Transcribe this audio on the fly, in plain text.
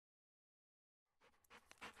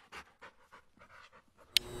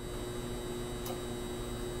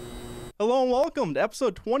Hello and welcome to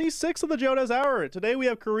episode 26 of the Jodas Hour. Today we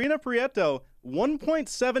have Karina Prieto,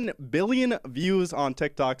 1.7 billion views on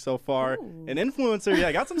TikTok so far. Ooh. An influencer, yeah,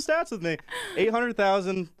 I got some stats with me.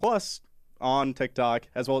 800,000 plus on TikTok,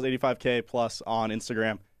 as well as 85K plus on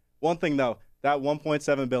Instagram. One thing though, that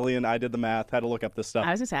 1.7 billion, I did the math, had to look up this stuff.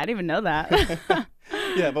 I was gonna say, I didn't even know that.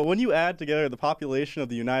 Yeah, but when you add together the population of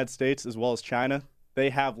the United States as well as China, they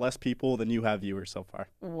have less people than you have viewers so far.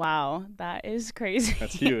 Wow, that is crazy.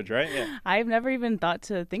 That's huge, right? Yeah. I've never even thought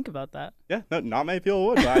to think about that. Yeah, no, not many people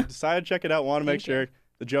would, but I decided to check it out. Want to make Thank you. sure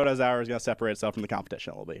the Jodas Hour is going to separate itself from the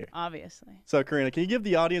competition a little bit here. Obviously. So, Karina, can you give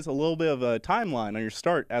the audience a little bit of a timeline on your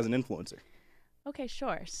start as an influencer? Okay,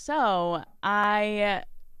 sure. So I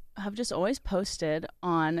have just always posted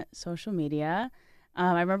on social media.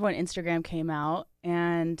 I remember when Instagram came out,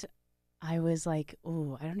 and I was like,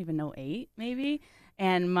 ooh, I don't even know, 8 maybe.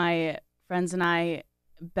 And my friends and I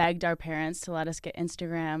begged our parents to let us get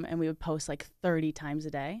Instagram, and we would post like 30 times a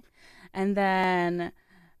day. And then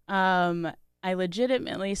I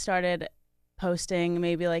legitimately started posting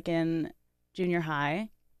maybe like in junior high.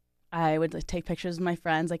 I would like take pictures of my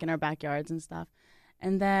friends like in our backyards and stuff.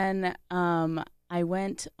 And then I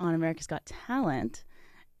went on America's Got Talent,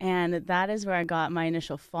 and that is where I got my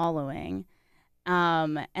initial following.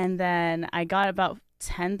 And then I got about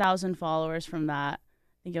 10,000 followers from that.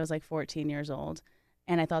 I think I was like 14 years old.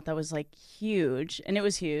 And I thought that was like huge. And it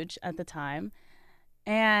was huge at the time.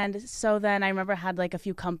 And so then I remember I had like a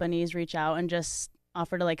few companies reach out and just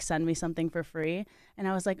offer to like send me something for free. And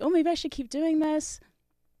I was like, oh, maybe I should keep doing this.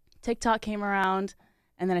 TikTok came around,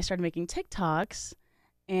 and then I started making TikToks.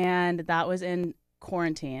 And that was in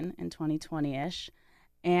quarantine in 2020-ish.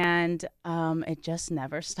 And it just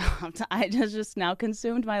never stopped. I just now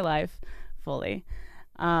consumed my life fully.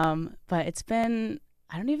 But it's been,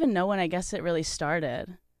 I don't even know when I guess it really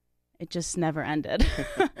started. It just never ended.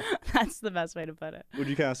 That's the best way to put it. Would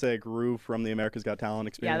you kind of say it grew from the America's Got Talent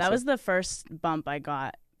experience? Yeah, that was the first bump I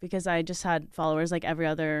got, because I just had followers like every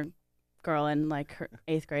other girl in like her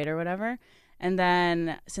 8th grade or whatever. And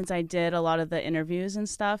then since I did a lot of the interviews and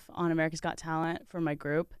stuff on America's Got Talent for my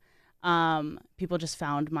group, people just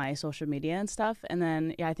found my social media and stuff. And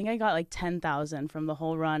then, yeah, I think I got like 10,000 from the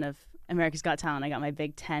whole run of America's Got Talent. I got my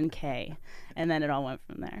big 10K, and then it all went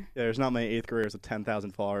from there. Yeah, there's not many 8th graders with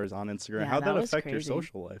 10,000 followers on Instagram. Yeah, How'd that was affect your crazy.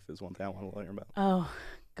 social life is one thing I want to learn about. Oh,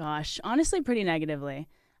 gosh. Honestly, pretty negatively.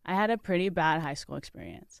 I had a pretty bad high school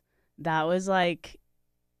experience. That was like,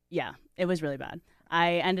 yeah, it was really bad.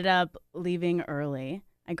 I ended up leaving early.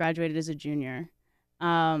 I graduated as a junior.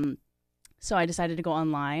 So I decided to go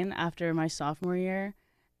online after my sophomore year.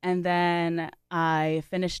 And then I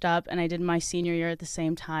finished up, and I did my senior year at the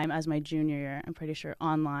same time as my junior year, I'm pretty sure,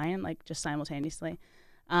 online, like just simultaneously.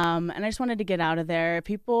 And I just wanted to get out of there.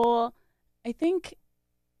 People, I think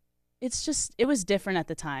it was different at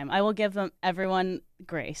the time. I will give everyone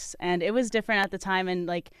grace. And it was different at the time, and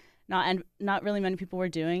like not really many people were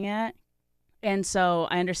doing it. And so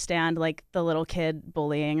I understand like the little kid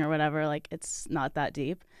bullying or whatever, like it's not that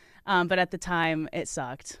deep. But at the time it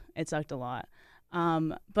sucked. It sucked a lot.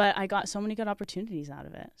 But I got so many good opportunities out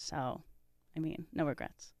of it. So, I mean, no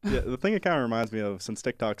regrets. Yeah, the thing it kind of reminds me of, since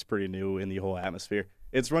TikTok's pretty new in the whole atmosphere,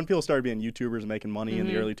 it's when people started being YouTubers and making money in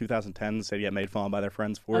the early 2010s. They get made fun by their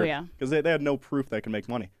friends for it. Yeah. Because they had no proof they could make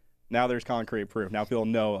money. Now there's concrete proof. Now people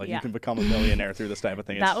know like, you can become a millionaire through this type of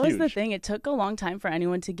thing. It's that was huge. the thing. It took a long time for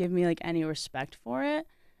anyone to give me like any respect for it,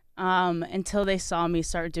 until they saw me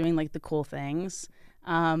start doing like the cool things.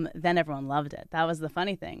 Then everyone loved it. That was the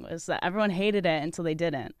funny thing, was that everyone hated it until they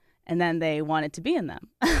didn't, and then they wanted to be in them.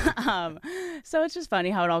 So it's just funny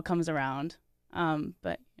how it all comes around.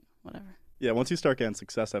 But whatever. Yeah, once you start getting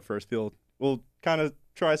success at first, people will kind of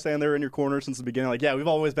try saying they're in your corner since the beginning. Like, yeah, we've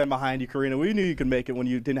always been behind you, Karina. We knew you could make it when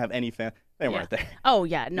you didn't have any fan. They weren't there. Oh,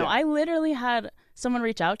 yeah. No, Yeah. I literally had someone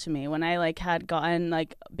reach out to me when I like had gotten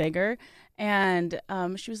like bigger. And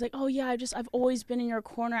she was like, oh, yeah, I've always been in your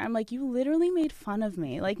corner. I'm like, you literally made fun of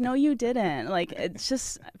me. Like, no, you didn't. Like, it's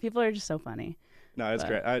just, people are just so funny. No, it's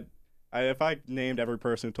great. If I named every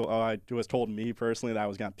person who has told me personally that I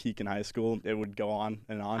was going to peak in high school, it would go on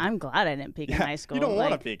and on. I'm glad I didn't peak in high school. You don't want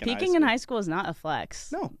to like, peak in high school. Peaking in high school is not a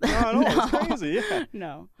flex. No, not at all. No. It's crazy. Yeah.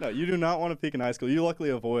 No. No, you do not want to peak in high school. You luckily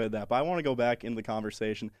avoided that. But I want to go back into the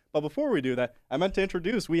conversation. But before we do that, I meant to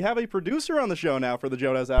introduce, we have a producer on the show now for the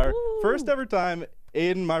Jodas Hour. Ooh. First ever time,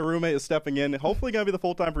 Aiden, my roommate, is stepping in. Hopefully going to be the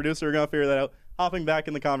full-time producer. We're going to figure that out. Hopping back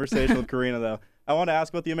in the conversation with Karina, though. I want to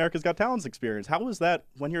ask about the America's Got Talent experience. How was that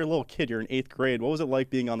when you're a little kid? You're in 8th grade. What was it like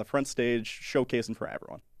being on the front stage, showcasing for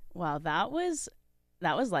everyone? Wow, that was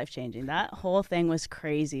life-changing. That whole thing was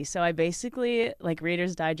crazy. So I basically, like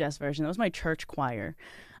Reader's Digest version, that was my church choir.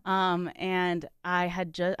 And I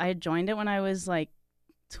had joined it when I was like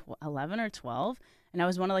 11 or 12, and I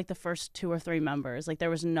was one of like the first 2 or 3 members. Like there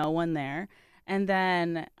was no one there. And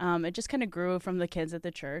then it just kind of grew from the kids at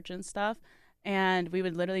the church and stuff. And we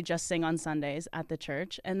would literally just sing on Sundays at the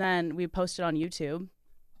church. And then we posted on YouTube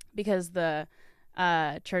because the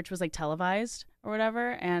church was like televised or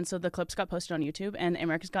whatever. And so the clips got posted on YouTube, and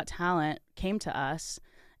America's Got Talent came to us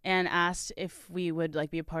and asked if we would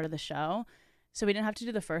like be a part of the show. So we didn't have to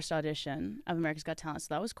do the first audition of America's Got Talent.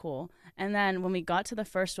 So that was cool. And then when we got to the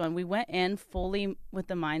first one, we went in fully with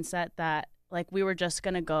the mindset that like we were just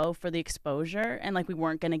going to go for the exposure, and like we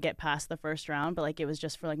weren't going to get past the first round, but like it was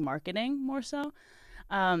just for like marketing more so.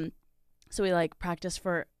 So we like practiced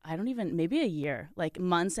for, maybe a year, like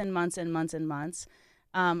months and months and months and months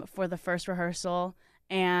for the first rehearsal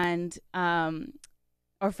and, for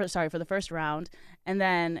the first round. And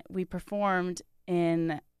then we performed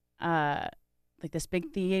in like this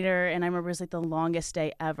big theater, and I remember it was like the longest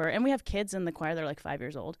day ever. And we have kids in the choir that are like 5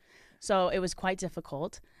 years old. So it was quite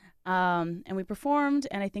difficult. And we performed,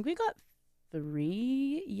 and I think we got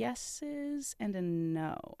 3 yeses and a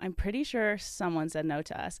no. I'm pretty sure someone said no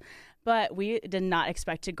to us, but we did not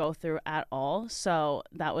expect to go through at all. So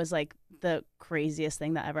that was like the craziest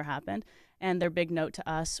thing that ever happened. And their big note to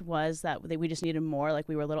us was that we just needed more. Like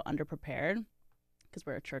we were a little underprepared because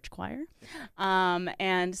we're a church choir.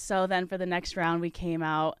 And so then for the next round, we came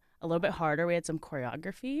out a little bit harder. We had some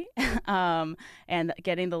choreography, and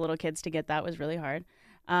getting the little kids to get that was really hard.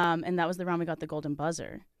 And that was the round we got the golden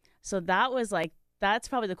buzzer. So that's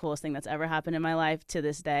probably the coolest thing that's ever happened in my life to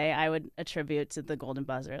this day. I would attribute to the golden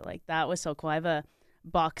buzzer. Like that was so cool. I have a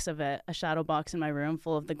box of it, a shadow box in my room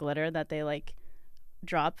full of the glitter that they like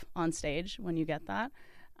drop on stage when you get that.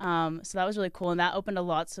 So that was really cool. And that opened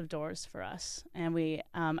lots of doors for us. And we,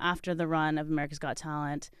 after the run of America's Got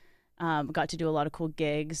Talent, got to do a lot of cool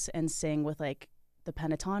gigs and sing with like the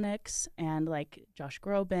Pentatonics and like Josh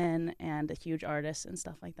Groban and the huge artists and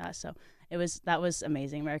stuff like that. So that was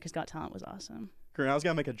amazing. America's Got Talent was awesome. Karina, I was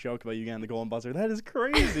gonna make a joke about you getting the golden buzzer. That is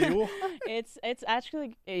crazy. It's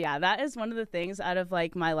actually, yeah, that is one of the things out of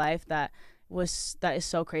like my life that is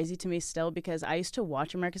so crazy to me still, because I used to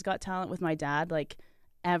watch America's Got Talent with my dad. Like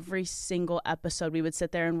every single episode we would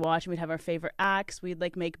sit there and watch, and we'd have our favorite acts. We'd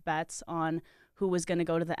like make bets on who was gonna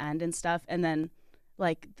go to the end and stuff. And then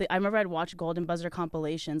like I remember I'd watch golden buzzer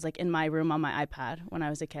compilations like in my room on my iPad when I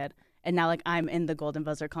was a kid, and now like I'm in the golden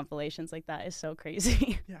buzzer compilations. Like that is so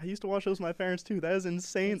crazy. Yeah, I used to watch those with my parents too. That is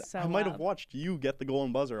insane. So I might have watched you get the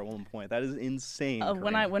golden buzzer at one point. That is insane.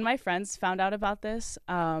 When my friends found out about this,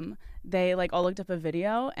 they like all looked up a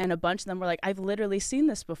video, and a bunch of them were like, I've literally seen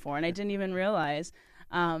this before and I didn't even realize.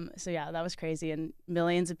 So yeah, that was crazy, and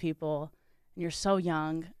millions of people, and you're so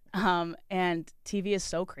young. And TV is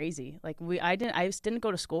so crazy. Like I just didn't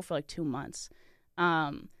go to school for like 2 months.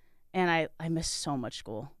 And I missed so much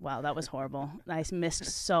school. Wow, that was horrible. I missed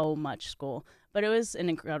so much school, but it was an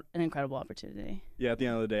incredible opportunity. Yeah, at the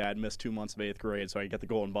end of the day, I'd missed 2 months of 8th grade, so I get the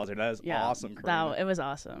golden buzzer. That is awesome, Karina. It was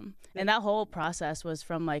awesome. And that whole process was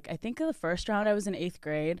from like, I think the first round I was in 8th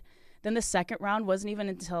grade. Then the second round wasn't even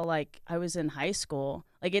until like I was in high school.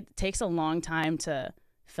 Like it takes a long time to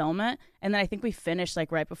film it, and then I think we finished like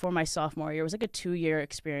right before my sophomore year. It was like a 2-year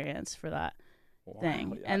experience for that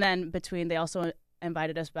thing. Yeah. And then they also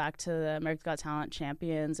invited us back to the America's Got Talent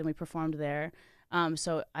champions, and we performed there.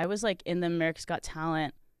 So I was like in the America's Got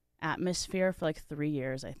Talent atmosphere for like 3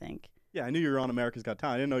 years, I think. Yeah, I knew you were on America's Got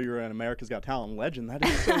Talent. I didn't know you were an America's Got Talent legend. That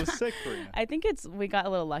is so sick for you. I think we got a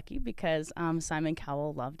little lucky because Simon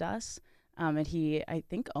Cowell loved us, and he, I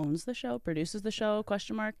think, owns the show, produces the show, ?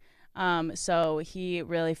 So he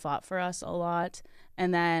really fought for us a lot.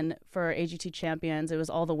 And then for AGT Champions, it was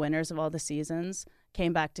all the winners of all the seasons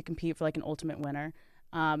came back to compete for like an ultimate winner.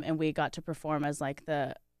 And we got to perform as like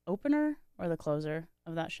the opener or the closer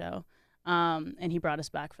of that show. And he brought us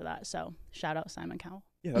back for that. So shout out Simon Cowell.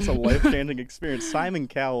 Yeah, that's a life-changing experience. Simon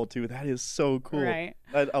Cowell, too. That is so cool. Right.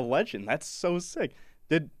 A legend. That's so sick.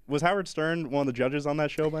 Was Howard Stern one of the judges on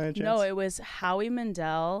that show by any chance? No, it was Howie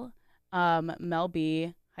Mandel, Mel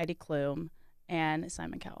B, Heidi Klum, and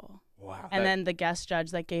Simon Cowell. Wow. And then the guest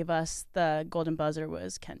judge that gave us the golden buzzer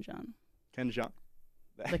was Ken Jeong. Ken Jeong.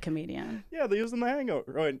 The comedian. Yeah, they used him in The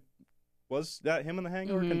Hangover. Right. Was that him in The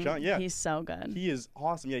Hangover? Ken Jeong? Yeah. He's so good. He is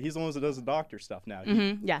awesome. Yeah, he's the one that does the doctor stuff now.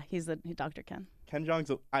 Yeah, he's Dr. Ken. Ken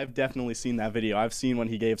Jeong's. I've definitely seen that video. I've seen when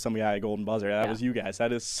he gave some guy a golden buzzer. That was you guys.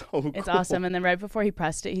 That is so cool. It's awesome. And then right before he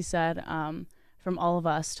pressed it, he said, from all of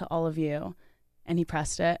us to all of you. And he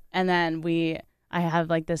pressed it. And then I have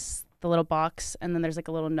like the little box, and then there's like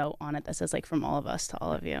a little note on it that says like from all of us to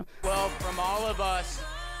all of you. Well, from all of us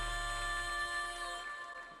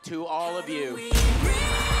to all of you.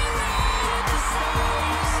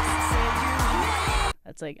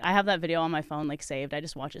 That's like, I have that video on my phone like saved. I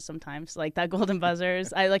just watch it sometimes. Like that golden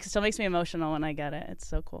buzzers. I like, it still makes me emotional when I get it. It's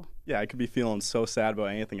so cool. Yeah, I could be feeling so sad about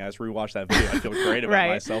anything. I just rewatched that video. I feel great about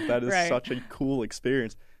myself. That is such a cool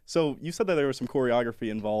experience. So you said that there was some choreography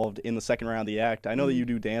involved in the second round of the act. I know that you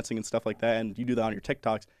do dancing and stuff like that, and you do that on your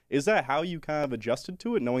TikToks. Is that how you kind of adjusted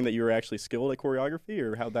to it, knowing that you were actually skilled at choreography,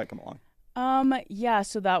 or how'd that come along? Yeah,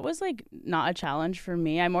 so that was like not a challenge for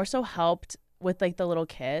me. I more so helped with like the little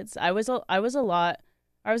kids. I was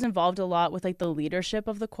involved a lot with like the leadership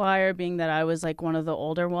of the choir, being that I was like one of the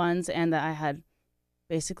older ones and that I had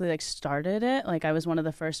basically like started it. Like I was one of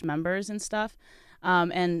the first members and stuff.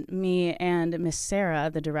 And me and Miss Sarah,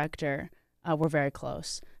 the director, were very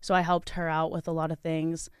close. So I helped her out with a lot of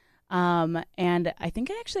things. And I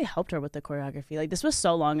think I actually helped her with the choreography. Like this was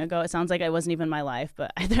so long ago. It sounds like it wasn't even my life,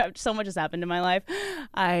 but so much has happened in my life.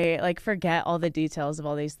 I like forget all the details of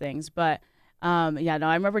all these things. But yeah, no,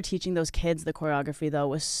 I remember teaching those kids the choreography though. It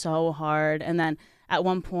was so hard. And then at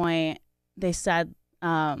one point they said,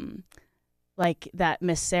 like that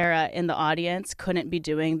Miss Sarah in the audience couldn't be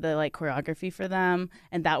doing the like choreography for them.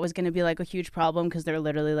 And that was going to be like a huge problem because they're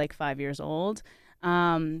literally like 5 years old.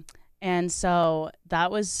 And so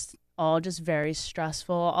that was all just very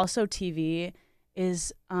stressful. Also TV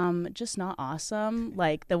is just not awesome.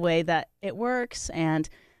 Like the way that it works, and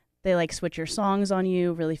they like switch your songs on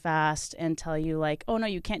you really fast and tell you like, oh no,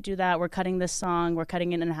 you can't do that. We're cutting this song. We're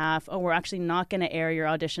cutting it in half. Oh, we're actually not going to air your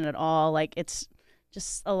audition at all. Like it's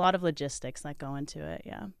just a lot of logistics that go into it.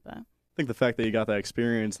 Yeah. But I think the fact that you got that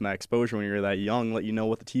experience and that exposure when you're that young let you know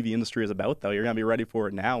what the TV industry is about, though. You're going to be ready for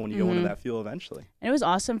it now when you go into that field eventually. And it was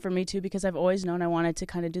awesome for me, too, because I've always known I wanted to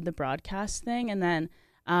kind of do the broadcast thing. And then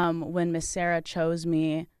when Miss Sarah chose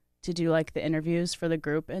me to do, like, the interviews for the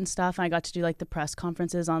group and stuff, I got to do, like, the press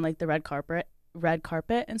conferences on, like, the red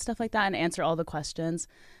carpet and stuff like that, and answer all the questions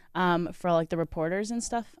for, like, the reporters and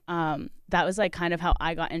stuff. That was, like, kind of how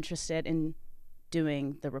I got interested in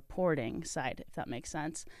doing the reporting side, if that makes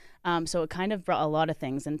sense. So it kind of brought a lot of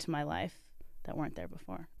things into my life that weren't there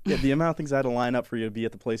before. Yeah, the amount of things I had to line up for you to be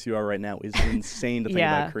at the place you are right now is insane to think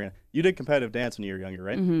about, Karina. You did competitive dance when you were younger,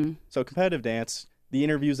 right? So competitive dance, the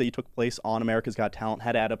interviews that you took place on America's Got Talent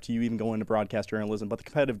had to add up to you even going into broadcast journalism, but the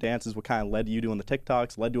competitive dance is what kind of led to you doing the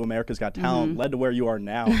TikToks, led to America's Got Talent, led to where you are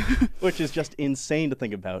now, which is just insane to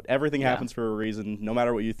think about. Everything happens for a reason, no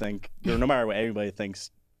matter what you think, or no matter what anybody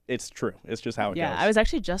thinks. It's true. It's just how it goes. Yeah, I was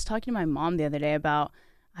actually just talking to my mom the other day about,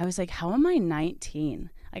 I was like, how am I 19?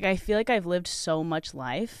 Like, I feel like I've lived so much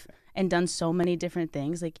life and done so many different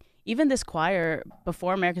things. Like, even this choir,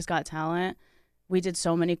 before America's Got Talent, we did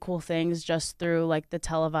so many cool things just through, like, the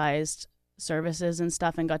televised services and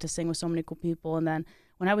stuff, and got to sing with so many cool people. And then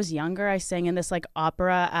when I was younger, I sang in this, like,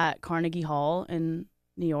 opera at Carnegie Hall in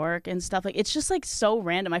New York and stuff. Like, it's just, like, so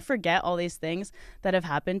random. I forget all these things that have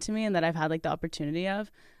happened to me and that I've had, like, the opportunity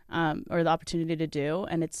of. Or the opportunity to do,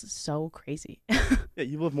 and it's so crazy. Yeah,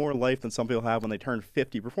 you live more life than some people have when they turn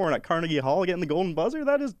 50. Performing at Carnegie Hall, getting the golden buzzer,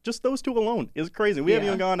 that is just those two alone is crazy. We haven't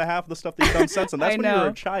even gone to half of the stuff that you've done since, and that's when you were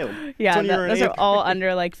a child. Yeah, those are all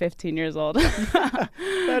under like 15 years old.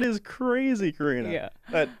 That is crazy, Karina. Yeah.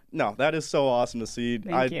 That is so awesome to see.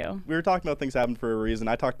 Thank you. We were talking about things happen for a reason.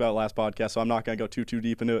 I talked about it last podcast, so I'm not going to go too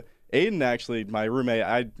deep into it. Aiden, actually, my roommate,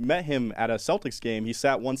 I met him at a Celtics game. He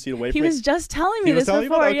sat one seat away from me. He was just telling me this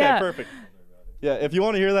before, Okay, perfect. Yeah, if you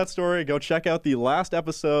want to hear that story, go check out the last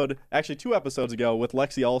episode, actually 2 episodes ago, with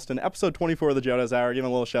Lexi Alston, episode 24 of the Jodas Hour. Give him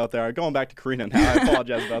a little shout there. Going back to Karina now. I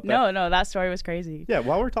apologize about that. No, that story was crazy. Yeah,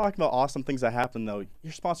 while we're talking about awesome things that happen, though,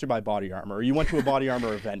 you're sponsored by Body Armor, or you went to a Body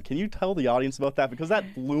Armor event. Can you tell the audience about that? Because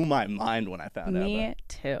that blew my mind when I found out. Me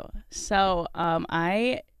too. So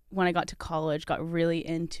when I got to college, got really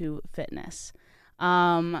into fitness.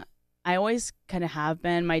 I always kind of have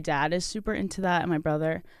been. My dad is super into that, and my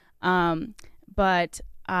brother. But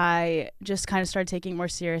I just kind of started taking it more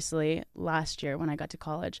seriously last year when I got to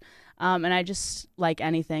college. And I just, like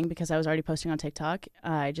anything, because I was already posting on TikTok,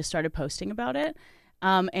 I just started posting about it.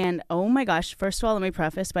 And oh my gosh, first of all, let me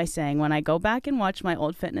preface by saying when I go back and watch my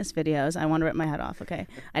old fitness videos, I want to rip my head off, okay?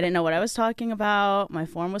 I didn't know what I was talking about. My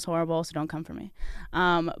form was horrible, so don't come for me.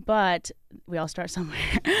 But we all start somewhere.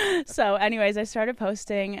 So anyways, I started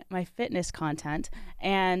posting my fitness content,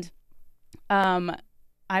 and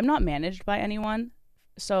I'm not managed by anyone.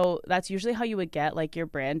 So that's usually how you would get like your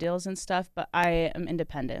brand deals and stuff, but I am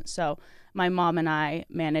independent. So my mom and I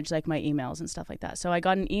manage like my emails and stuff like that. So I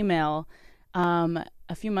got an email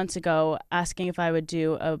a few months ago asking if I would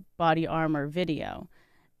do a Body Armor video.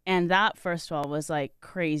 And that, first of all, was like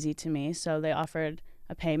crazy to me. So they offered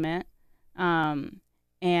a payment.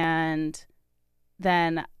 and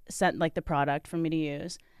then sent like the product for me to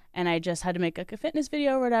use. And I just had to make like a fitness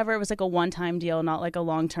video or whatever. It was like a one-time deal, not like a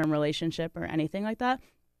long-term relationship or anything like that.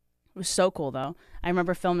 It was so cool though. I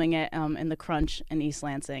remember filming it in the Crunch in East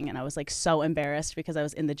Lansing, and I was like so embarrassed because I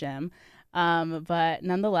was in the gym. But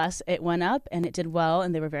nonetheless, it went up and it did well,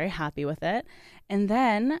 and they were very happy with it. And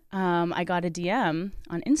then I got a DM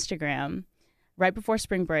on Instagram right before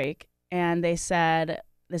spring break, and they said,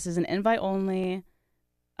 this is an invite-only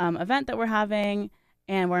event that we're having,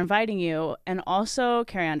 and we're inviting you, and also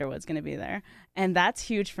Carrie Underwood's going to be there. And that's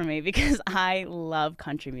huge for me because I love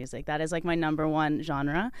country music. That is like my number one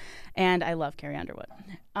genre, and I love Carrie Underwood.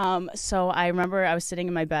 So I remember I was sitting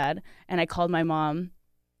in my bed, and I called my mom,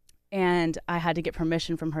 and I had to get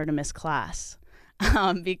permission from her to miss class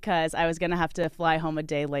because I was going to have to fly home a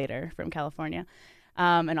day later from California.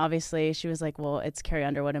 And obviously she was like, well, it's Carrie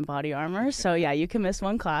Underwood in Body Armor, so yeah, you can miss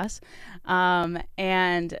one class.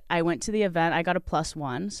 And I went to the event. I got a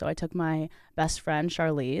 +1, so I took my best friend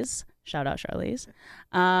Charlize. Shout out Charlize.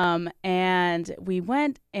 And we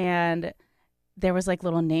went, and there was like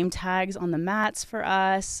little name tags on the mats for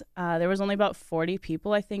us. There was only about 40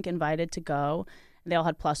 people, I think, invited to go. They all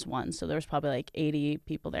had +1, so there was probably like 80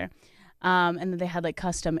 people there. And then they had like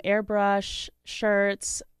custom airbrush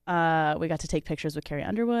shirts. We got to take pictures with Carrie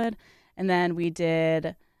Underwood. And then we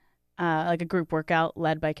did like a group workout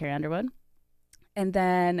led by Carrie Underwood. And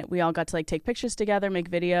then we all got to like take pictures together,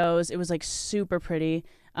 make videos. It was like super pretty.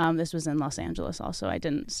 This was in Los Angeles also. I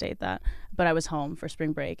didn't state that, but I was home for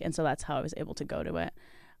spring break. And so that's how I was able to go to it.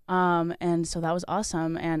 And so that was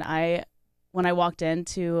awesome. And when I walked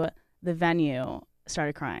into the venue,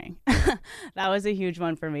 started crying. That was a huge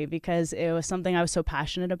one for me because it was something I was so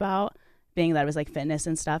passionate about, being that it was like fitness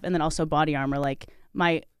and stuff. And then also Body Armor. Like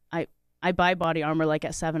I buy Body Armor like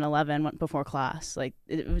at 7-Eleven before class. Like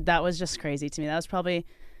that was just crazy to me. That was probably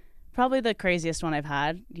the craziest one I've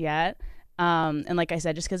had yet. And like I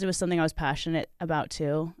said, just because it was something I was passionate about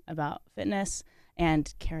too, about fitness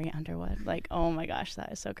and Carrie Underwood. Like, oh my gosh,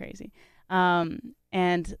 that is so crazy.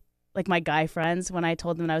 And like my guy friends, when I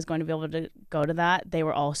told them that I was going to be able to go to that, they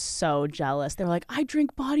were all so jealous. They were like, I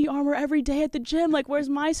drink Body Armor every day at the gym. Like, where's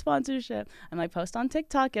my sponsorship? I'm like, post on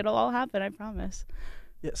TikTok. It'll all happen. I promise.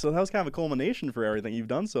 Yeah, so that was kind of a culmination for everything you've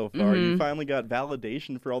done so far. You finally got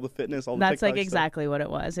validation for all the fitness, all the That's TikTok like exactly what it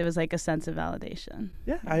was. It was like a sense of validation.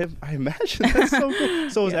 Yeah, I imagine. That's so cool.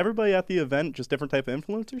 So was everybody at the event just different type of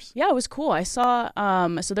influencers? Yeah, it was cool. I saw,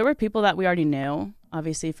 so there were people that we already knew,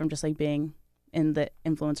 obviously from just like being in the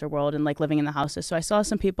influencer world and like living in the houses. So I saw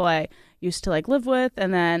some people I used to like live with,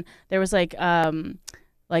 and then there was like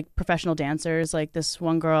professional dancers, like this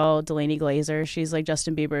one girl, Delaney Glazer. She's like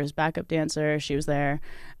Justin Bieber's backup dancer. She was there.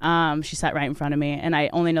 She sat right in front of me, and I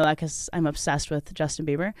only know that because I'm obsessed with Justin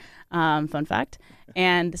Bieber. Fun fact.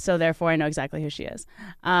 And so therefore I know exactly who she is.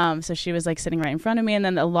 So she was like sitting right in front of me, and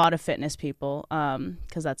then a lot of fitness people,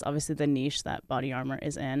 because that's obviously the niche that Body Armor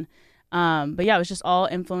is in. But yeah, it was just all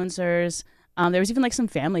influencers. There was even like some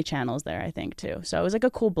family channels there, I think, too. So it was like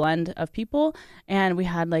a cool blend of people, and we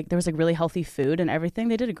had like, there was like really healthy food and everything.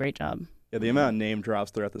 They did a great job. Yeah, the amount of name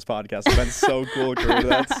drops throughout this podcast has been so cool, Karina.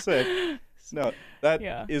 That's sick. No, that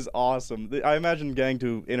is awesome. I imagine getting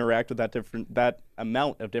to interact with that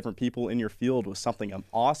amount of different people in your field was something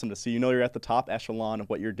awesome to see. You know, you're at the top echelon of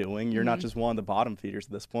what you're doing. You're not just one of the bottom feeders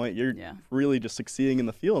at this point. You're really just succeeding in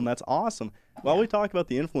the field, and that's awesome. While we talk about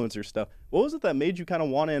the influencer stuff, what was it that made you kind of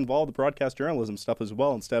want to involve the broadcast journalism stuff as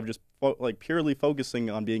well, instead of just purely focusing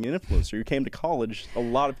on being an influencer? You came to college. A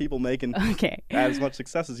lot of people making as much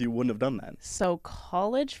success as you wouldn't have done that. So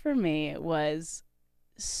college for me was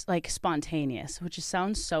like spontaneous, which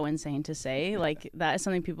sounds so insane to say. Like that is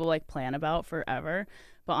something people like plan about forever.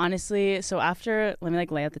 But honestly, so after, let me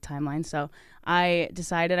like lay out the timeline. So I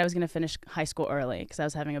decided I was going to finish high school early because I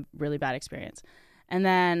was having a really bad experience. And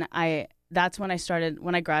then that's when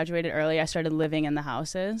when I graduated early, I started living in the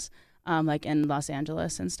houses, like in Los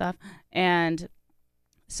Angeles and stuff. And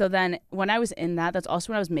so then when I was in that's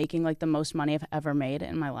also when I was making like the most money I've ever made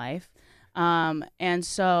in my life. And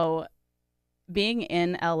so being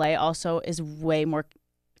in LA also is way more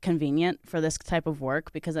convenient for this type of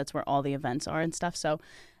work because that's where all the events are and stuff. So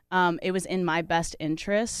it was in my best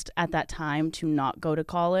interest at that time to not go to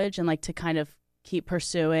college and like to kind of keep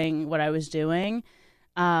pursuing what I was doing,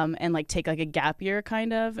 and like take like a gap year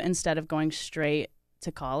kind of instead of going straight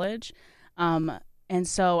to college. And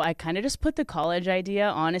so I kind of just put the college idea,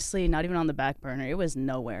 honestly, not even on the back burner. It was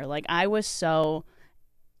nowhere. Like I was so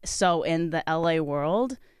in the LA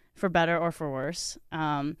world, for better or for worse.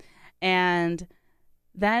 And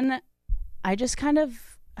then I just kind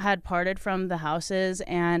of had parted from the houses,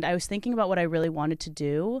 and I was thinking about what I really wanted to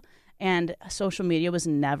do, and social media was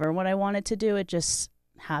never what I wanted to do. It just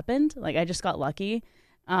happened. Like, I just got lucky,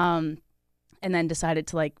 and then decided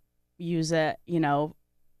to like use it,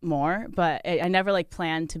 more. But I never like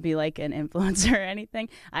planned to be like an influencer or anything.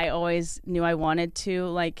 I always knew I wanted to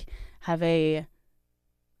like have a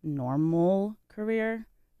normal career,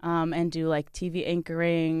 and do like TV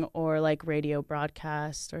anchoring or like radio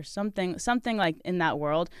broadcast or something like in that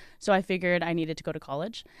world. So I figured I needed to go to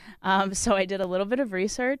college. So I did a little bit of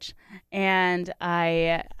research, and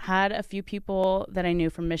I had a few people that I knew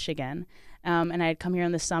from Michigan, and I had come here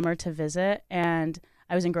in the summer to visit, and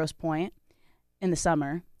I was in Grosse Pointe in the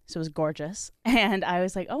summer. So it was gorgeous. And I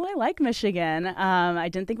was like, oh, I like Michigan. I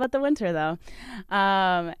didn't think about the winter though.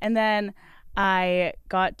 And then I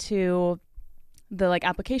got to the like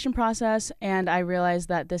application process, and I realized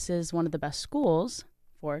that this is one of the best schools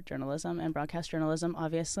for journalism and broadcast journalism.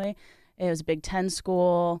 Obviously, it was a Big Ten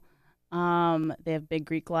school. They have big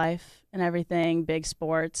Greek life and everything, big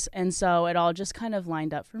sports, and so it all just kind of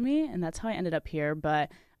lined up for me, and that's how I ended up here.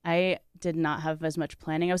 But I did not have as much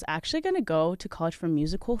planning. I was actually going to go to college for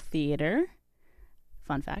musical theater.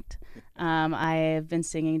 Fun fact: I've been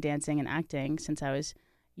singing, dancing, and acting since I was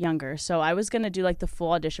younger. So I was going to do like the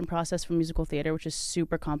full audition process for musical theater, which is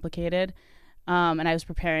super complicated. And I was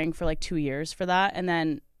preparing for like 2 years for that, and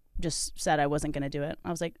then just said I wasn't going to do it. I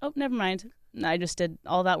was like, oh, never mind. I just did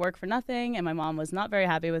all that work for nothing, and my mom was not very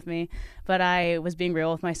happy with me, but I was being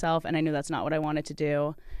real with myself, and I knew that's not what I wanted to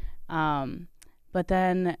do. But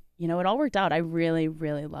then, it all worked out. I really,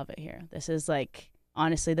 really love it here. This is like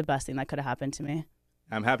honestly the best thing that could have happened to me.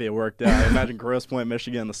 I'm happy it worked out. I imagine Grosse Pointe,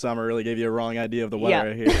 Michigan in the summer really gave you a wrong idea of the weather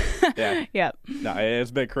right here. Yeah. Yeah. No, it's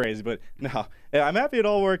a bit crazy, but no. Yeah, I'm happy it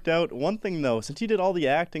all worked out. One thing, though, since you did all the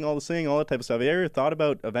acting, all the singing, all that type of stuff, have you ever thought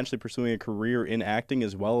about eventually pursuing a career in acting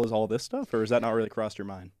as well as all this stuff, or has that not really crossed your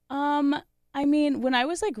mind? I mean, when I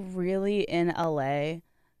was like really in LA,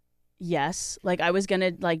 yes, like I was going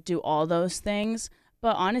to like do all those things,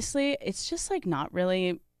 but honestly, it's just like not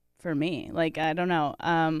really for me. Like, I don't know.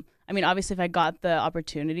 I mean, obviously, if I got the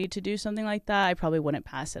opportunity to do something like that, I probably wouldn't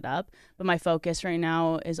pass it up. But my focus right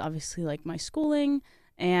now is obviously like my schooling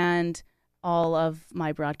and all of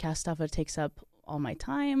my broadcast stuff. It takes up all my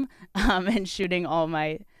time, and shooting all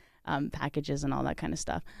my packages and all that kind of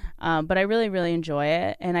stuff. But I really, really enjoy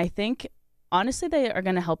it. And I think, honestly, they are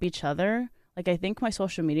going to help each other. Like, I think my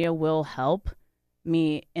social media will help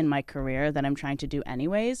me in my career that I'm trying to do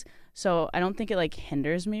anyways. So I don't think it like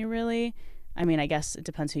hinders me really. I mean, I guess it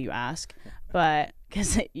depends who you ask, but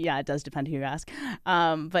because it does depend who you ask.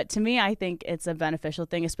 But to me, I think it's a beneficial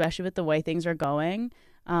thing, especially with the way things are going.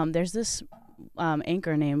 There's this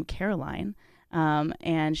anchor named Caroline,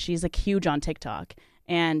 and she's like huge on TikTok,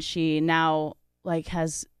 and she now like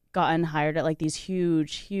has gotten hired at like these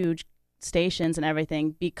huge stations and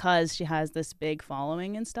everything because she has this big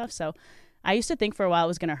following and stuff. So I used to think for a while it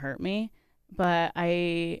was going to hurt me, but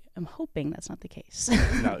I am hoping that's not the case.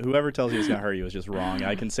 No, whoever tells you it's going to hurt you is just wrong.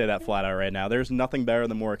 I can say that flat out right now. There's nothing better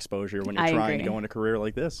than more exposure when you're trying to go into a career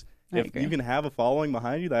like this. If you can have a following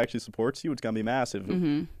behind you that actually supports you, it's going to be massive.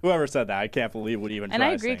 Mm-hmm. Whoever said that, I can't believe would even try. And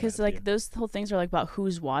I agree, because like those whole things are like about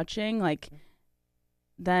who's watching. Like,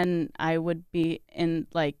 then I would be in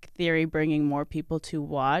like theory bringing more people to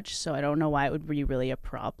watch. So I don't know why it would be really a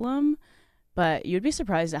problem. But you'd be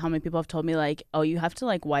surprised at how many people have told me, like, oh, you have to,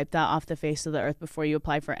 like, wipe that off the face of the earth before you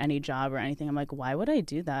apply for any job or anything. I'm like, why would I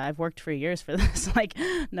do that? I've worked for years for this. Like,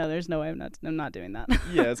 no, there's no way I'm not doing that.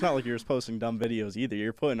 Yeah, it's not like you're just posting dumb videos either.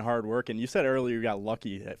 You're putting hard work. And you said earlier you got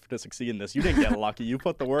lucky to succeed in this. You didn't get lucky. You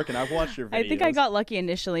put the work, and I've watched your videos. I think I got lucky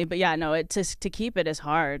initially. But, yeah, no, to keep it is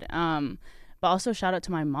hard. But also shout out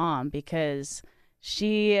to my mom, because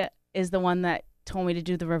she is the one that told me to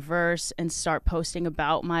do the reverse and start posting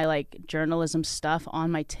about my like journalism stuff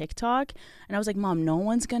on my TikTok. And I was like, Mom, no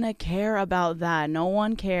one's gonna care about that. No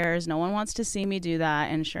one cares. No one wants to see me do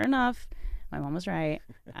that. And sure enough, my mom was right,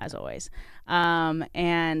 as always.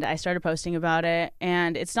 And I started posting about it,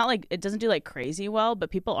 and it's not like it doesn't do like crazy well, but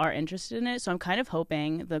people are interested in it. So I'm kind of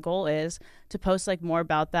hoping, the goal is to post like more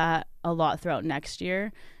about that a lot throughout next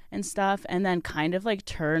year and stuff, and then kind of like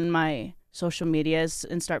turn my social medias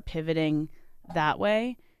and start pivoting that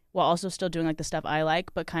way, while also still doing like the stuff I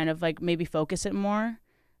like, but kind of like maybe focus it more,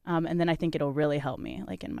 and then I think it'll really help me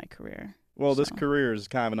like in my career. Well, this So. career is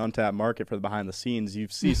kind of an untapped market for the behind the scenes. You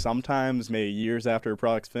see sometimes maybe years after a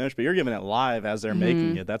product's finished, but you're giving it live as they're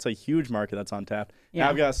making it. That's a huge market that's untapped. Yeah. And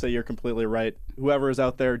I've got to say, you're completely right. Whoever is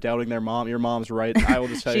out there doubting their mom, your mom's right. I will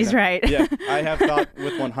just tell you. She's right. Yeah, I have thought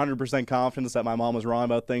with 100% confidence that my mom was wrong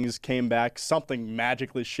about things, came back, something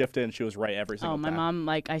magically shifted, and she was right every single time. Oh, my mom,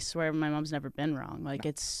 like, I swear my mom's never been wrong. Like,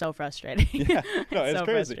 it's so frustrating. Yeah, no, it's so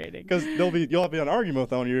crazy. frustrating. Because you'll have an argument with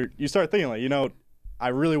them, and you start thinking, like, I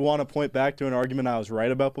really want to point back to an argument I was right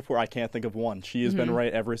about before. I can't think of one. She has been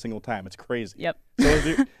right every single time. It's crazy. Yep.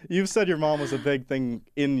 So you've said your mom was a big thing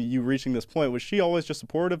in you reaching this point. Was she always just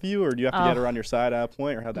supportive of you, or do you have to get her on your side at a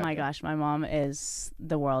point, or how'd that My go? gosh, my mom is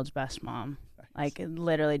the world's best mom. Like, it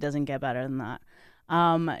literally doesn't get better than that.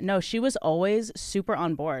 No, she was always super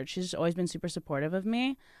on board. She's always been super supportive of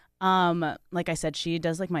me. Like I said, she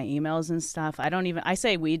does like my emails and stuff. I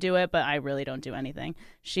say we do it, but I really don't do anything.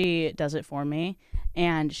 She does it for me,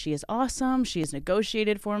 and she is awesome. She's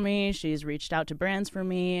negotiated for me. She's reached out to brands for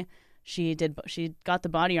me. She got the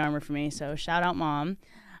body armor for me. So shout out, Mom.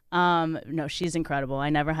 No, she's incredible. I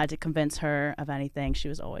never had to convince her of anything. She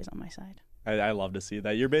was always on my side. I love to see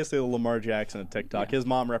that. You're basically the Lamar Jackson of TikTok. Yeah. His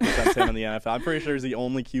mom represents him in the NFL. I'm pretty sure he's the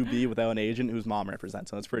only QB without an agent whose mom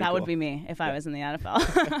represents him. That's pretty cool. That would be me if I was in the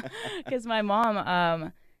NFL. Because my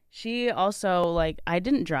mom, she also, like, I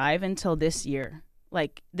didn't drive until this year,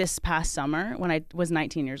 like this past summer when I was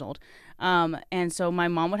 19 years old. And so my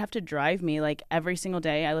mom would have to drive me like every single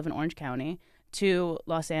day. I live in Orange County, to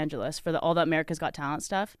Los Angeles for all the America's Got Talent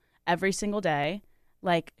stuff every single day.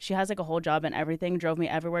 Like, she has like a whole job and everything, drove me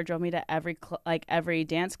everywhere, drove me to every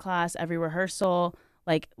dance class, every rehearsal.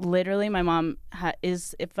 Like, literally my mom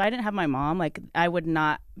if I didn't have my mom, like, I would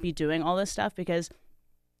not be doing all this stuff because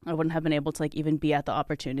I wouldn't have been able to like even be at the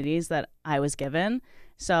opportunities that I was given.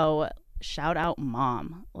 So shout out,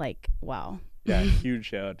 Mom. Like, wow. Yeah, huge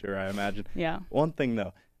shout out to her, I imagine. Yeah. One thing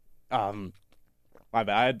though, my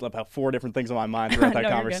bad. I had about 4 different things on my mind throughout that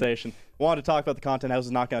conversation. Wanted to talk about the content. I was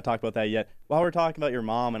not going to talk about that yet. While we're talking about your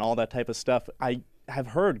mom and all that type of stuff, I have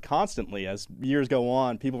heard constantly as years go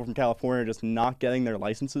on, people from California just not getting their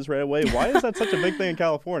licenses right away. Why is that such a big thing in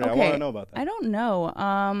California? Okay, I want to know about that. I don't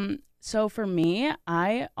know. So for me,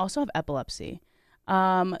 I also have epilepsy.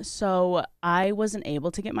 So I wasn't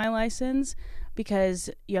able to get my license because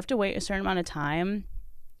you have to wait a certain amount of time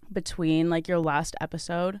between like your last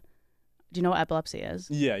episode. Do you know what epilepsy is?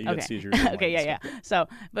 Yeah, you get seizures. Okay, yeah. So,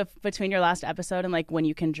 but between your last episode and like when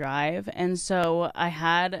you can drive, and so I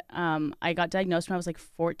got diagnosed when I was like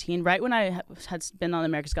 14, right when I had been on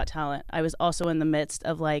America's Got Talent. I was also in the midst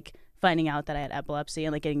of like finding out that I had epilepsy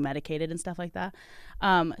and like getting medicated and stuff like that.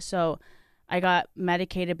 So I got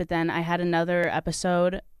medicated, but then I had another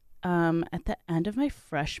episode at the end of my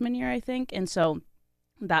freshman year, I think, and so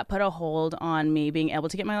that put a hold on me being able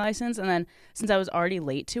to get my license. And then since I was already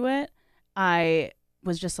late to it, I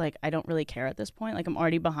was just like, I don't really care at this point. Like, I'm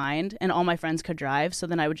already behind and all my friends could drive. So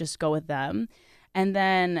then I would just go with them. And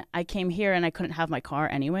then I came here and I couldn't have my car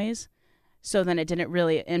anyways. So then it didn't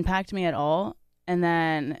really impact me at all. And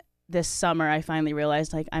then this summer, I finally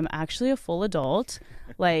realized, like, I'm actually a full adult.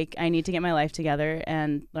 Like, I need to get my life together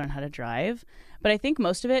and learn how to drive. But I think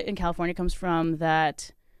most of it in California comes from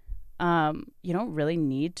that you don't really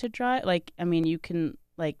need to drive. Like, I mean, you can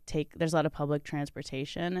like there's a lot of public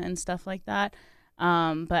transportation and stuff like that.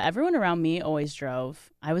 But everyone around me always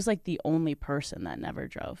drove. I was like the only person that never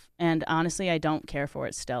drove. And honestly, I don't care for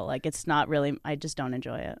it still. Like, it's not really, I just don't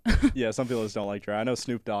enjoy it. Yeah, some people just don't like drive. I know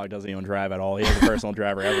Snoop Dogg doesn't even drive at all. He has a personal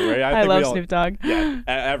driver everywhere. I love Snoop Dogg. Yeah,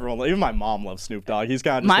 everyone, even my mom loves Snoop Dogg. He's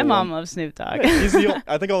kind of my mom loves Snoop Dogg.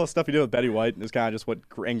 I think all the stuff he did with Betty White is kind of just what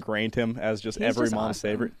ingrained him as just He's every just mom's awesome.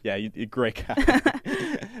 favorite. Yeah, you great guy.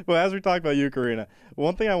 Well, as we talk about you, Karina,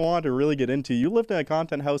 one thing I wanted to really get into, you lived in a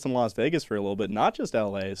content house in Las Vegas for a little bit, not just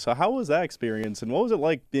LA. So how was that experience, and what was it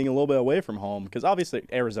like being a little bit away from home? Because obviously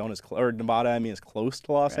Arizona's or Nevada, I mean, is close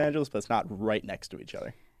to Los Angeles, but it's not right next to each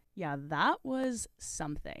other. Yeah, that was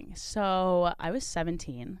something. So I was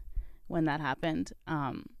 17 when that happened.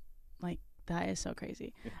 Like, that is so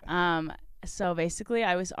crazy. So basically,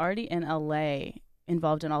 I was already in LA,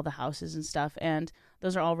 involved in all the houses and stuff, and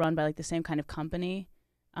those are all run by like the same kind of company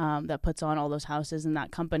that puts on all those houses, and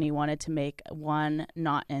that company wanted to make one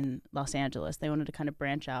not in Los Angeles. They wanted to kind of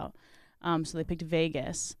branch out. So they picked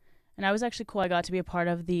Vegas. And I was actually cool. I got to be a part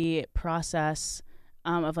of the process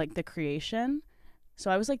of like the creation. So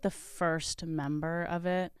I was like the first member of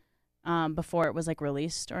it before it was like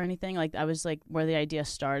released or anything. Like, I was like where the idea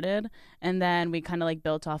started. And then we kind of like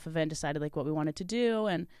built off of it and decided like what we wanted to do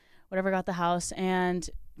and whatever, got the house. And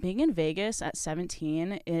being in Vegas at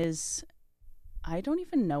 17 is, I don't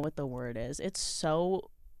even know what the word is. It's so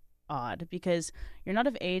odd because you're not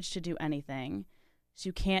of age to do anything. So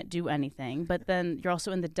you can't do anything. But then you're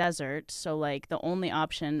also in the desert. So like the only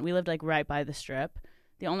option, we lived like right by the strip.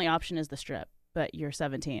 The only option is the strip, but you're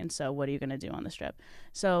 17. So what are you going to do on the strip?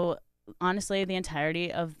 So honestly, the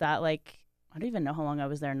entirety of that, like, I don't even know how long I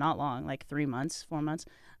was there. Not long, like 3 months, 4 months.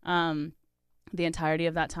 The entirety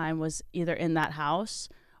of that time was either in that house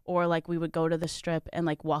or like we would go to the strip and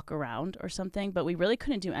like walk around or something, but we really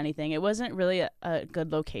couldn't do anything. It wasn't really a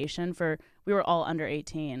good location for, we were all under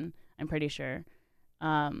 18, I'm pretty sure.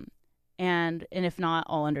 And if not,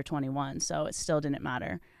 all under 21, so it still didn't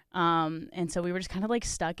matter. And so we were just kind of like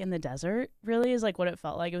stuck in the desert, really, is like what it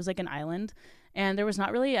felt like. It was like an island, and there was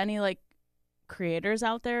not really any like creators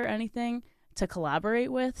out there or anything to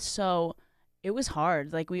collaborate with, so it was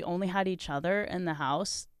hard. Like we only had each other in the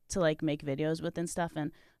house to like make videos with and stuff,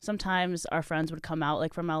 and sometimes our friends would come out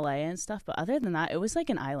like from LA and stuff, but other than that, it was like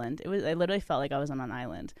an island. I literally felt like I was on an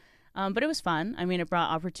island. But it was fun. I mean, it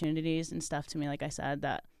brought opportunities and stuff to me, like I said,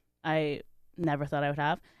 that I never thought I would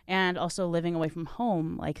have. And also living away from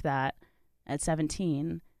home like that at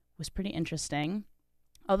 17 was pretty interesting.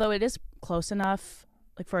 Although it is close enough,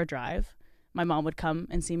 like for a drive. My mom would come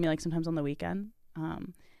and see me like sometimes on the weekend.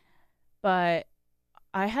 But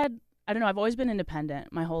I don't know, I've always been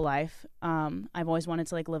independent my whole life. I've always wanted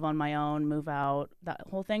to like live on my own, move out, that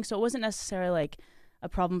whole thing. So it wasn't necessarily like a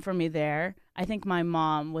problem for me there. I think my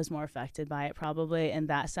mom was more affected by it probably in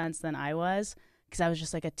that sense than I was, because I was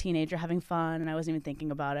just like a teenager having fun and I wasn't even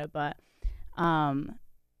thinking about it. But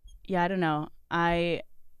yeah, I don't know.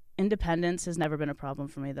 Independence has never been a problem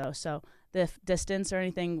for me though. So the distance or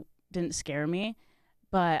anything didn't scare me.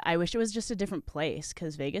 But I wish it was just a different place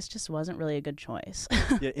because Vegas just wasn't really a good choice.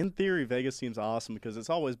 Yeah, in theory, Vegas seems awesome because it's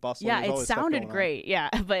always bustling. Yeah, There's it always stuff sounded going on. great. Yeah,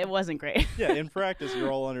 but it wasn't great. Yeah, in practice,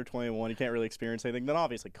 you're all under 21. You can't really experience anything. Then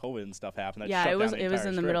obviously COVID and stuff happened. That Yeah, shut it was down the in entire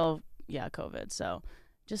the strip. middle of COVID. So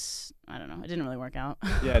just I don't know. It didn't really work out.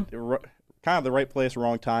 Yeah, kind of the right place,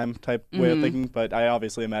 wrong time type way of thinking. But I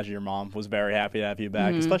obviously imagine your mom was very happy to have you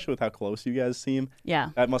back, especially with how close you guys seem. Yeah.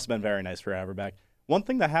 That must have been very nice for her to have her back. One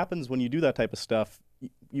thing that happens when you do that type of stuff,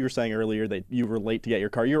 you were saying earlier that you were late to get your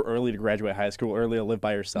car. You were early to graduate high school, early to live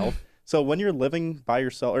by yourself. So when you're living by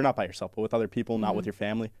yourself, or not by yourself, but with other people, not with your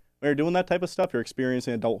family, when you're doing that type of stuff, you're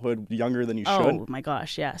experiencing adulthood younger than you should. Oh my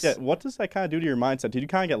gosh, yes. Yeah, what does that kind of do to your mindset? Did you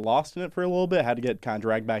kind of get lost in it for a little bit? Had to get kind of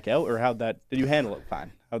dragged back out, or did you handle it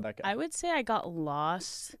fine? How'd that go? I would say I got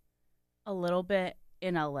lost a little bit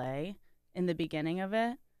in LA in the beginning of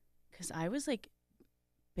it because I was like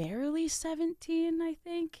barely 17, I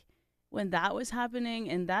think, when that was happening.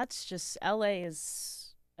 And that's just, LA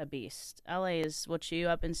is a beast. LA will chew you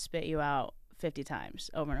up and spit you out 50 times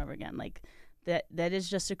over and over again. Like that is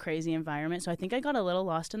just a crazy environment. So I think I got a little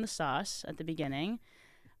lost in the sauce at the beginning.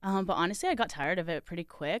 But honestly, I got tired of it pretty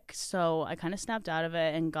quick. So I kind of snapped out of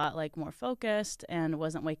it and got like more focused and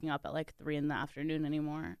wasn't waking up at like 3 p.m.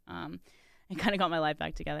 anymore. And kind of got my life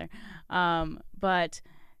back together. But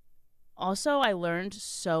also I learned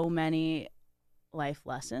so many life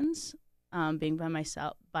lessons being by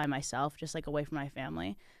myself, just like away from my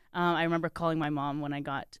family. I remember calling my mom when I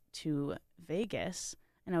got to Vegas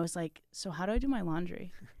and I was like, so how do I do my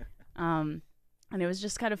laundry? And it was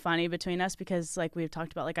just kind of funny between us because like we've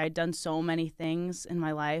talked about, like I'd done so many things in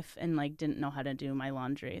my life and like didn't know how to do my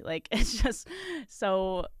laundry. Like it's just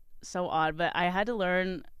so odd, but I had to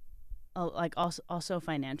learn like also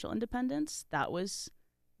financial independence. That was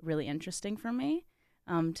really interesting for me.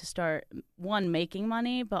 To start making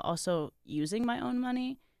money, but also using my own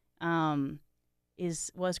money,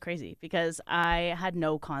 was crazy because I had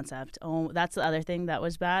no concept. Oh, that's the other thing that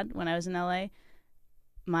was bad when I was in LA.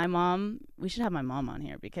 My mom, we should have my mom on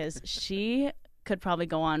here because she could probably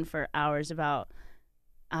go on for hours about.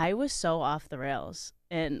 I was so off the rails,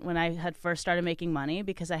 and when I had first started making money,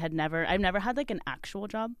 because I've never had like an actual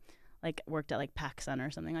job, like worked at like PacSun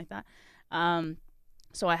or something like that.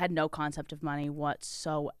 So I had no concept of money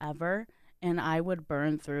whatsoever, and I would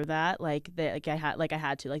burn through that I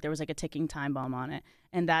had to. Like there was like a ticking time bomb on it,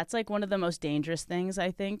 and that's like one of the most dangerous things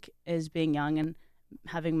I think is being young and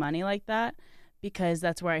having money like that, because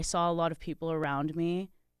that's where I saw a lot of people around me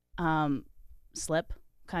slip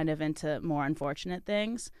kind of into more unfortunate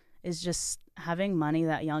things. Is just having money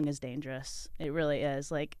that young is dangerous. It really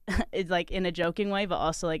is. Like it's like in a joking way, but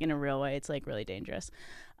also like in a real way, it's like really dangerous.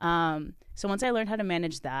 So once I learned how to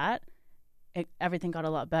manage that, everything got a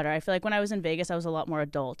lot better. I feel like when I was in Vegas, I was a lot more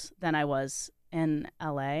adult than I was in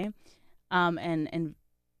LA. And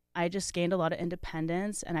I just gained a lot of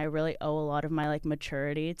independence, and I really owe a lot of my like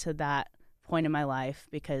maturity to that point in my life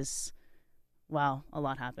because, wow, a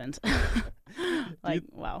lot happened. Like,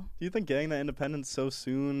 wow. Do you think getting that independence so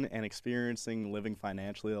soon and experiencing living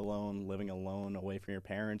financially alone, living alone away from your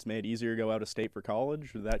parents, made it easier to go out of state for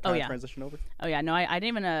college? Did that kind of transition over? Oh yeah, no, I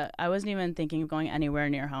didn't even I wasn't even thinking of going anywhere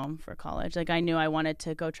near home for college. Like I knew I wanted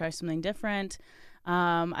to go try something different.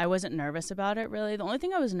 I wasn't nervous about it really. The only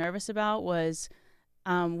thing I was nervous about was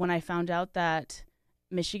when I found out that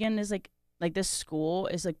Michigan is like this school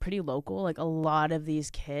is like pretty local. Like a lot of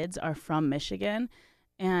these kids are from Michigan,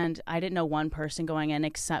 and I didn't know one person going in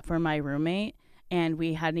except for my roommate. And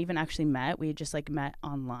we hadn't even actually met. We just like met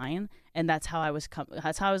online, and that's how I was.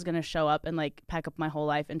 That's how I was gonna show up and like pack up my whole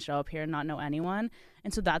life and show up here and not know anyone.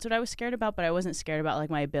 And so that's what I was scared about. But I wasn't scared about like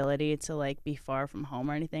my ability to like be far from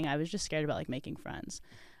home or anything. I was just scared about like making friends.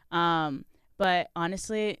 But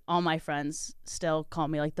honestly, all my friends still call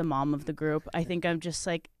me like the mom of the group. I think I'm just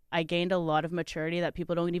like I gained a lot of maturity that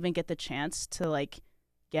people don't even get the chance to like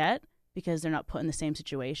get because they're not put in the same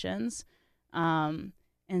situations.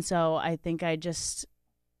 And so I think I just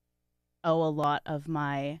owe a lot of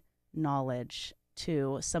my knowledge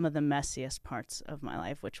to some of the messiest parts of my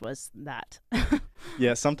life, which was that.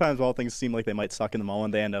 Yeah, sometimes while things seem like they might suck in the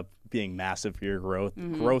moment, they end up being massive for your growth.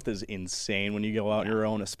 Growth is insane when you go out on your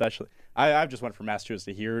own, especially. I've just went from Massachusetts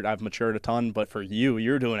to here. I've matured a ton, but for you,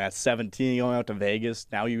 you're doing it at 17, going out to Vegas.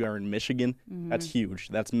 Now you are in Michigan. That's huge.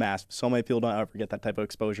 That's massive. So many people don't ever get that type of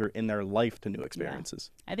exposure in their life to new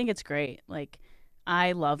experiences. Yeah. I think it's great. Like,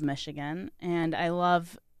 I love Michigan, and I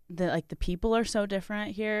love the people are so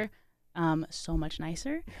different here, so much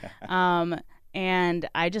nicer. And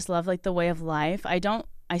I just love like the way of life.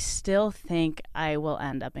 I still think I will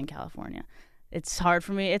end up in California. It's hard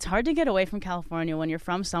for me. It's hard to get away from California when you're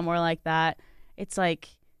from somewhere like that. It's like,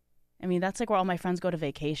 I mean, that's like where all my friends go to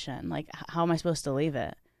vacation. Like, how am I supposed to leave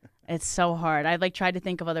it? It's so hard. I've like tried to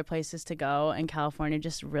think of other places to go, and California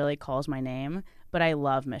just really calls my name. But I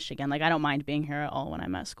love Michigan. Like, I don't mind being here at all when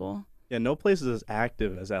I'm at school. Yeah, no place is as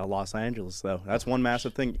active as Los Angeles, though. That's one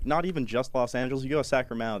massive thing. Not even just Los Angeles. You go to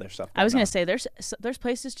Sacramento, there's stuff going I was going on. to say, there's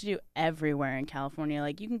places to do everywhere in California.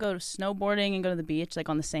 Like, you can go to snowboarding and go to the beach, like,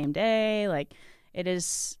 on the same day. Like, it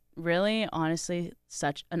is really, honestly,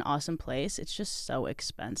 such an awesome place. It's just so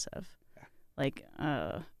expensive. Like,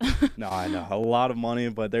 No, I know. A lot of money,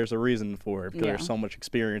 but there's a reason for it because there's so much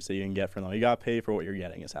experience that you can get from them. You got to pay for what you're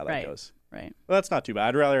getting is how that goes. Right. Well, that's not too bad.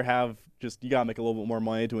 I'd rather have you got to make a little bit more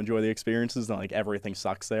money to enjoy the experiences than like everything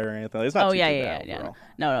sucks there or anything. It's not too bad overall.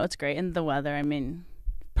 No, it's great. And the weather, I mean,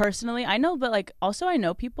 personally, I know, but like also I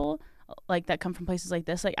know people like that come from places like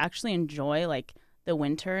this, like actually enjoy like the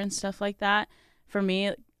winter and stuff like that. For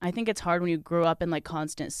me, I think it's hard when you grew up in like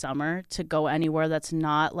constant summer to go anywhere that's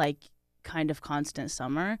not like kind of constant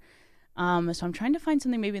summer. So I'm trying to find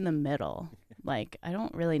something maybe in the middle. Like, I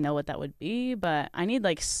don't really know what that would be, but I need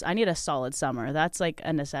a solid summer. That's like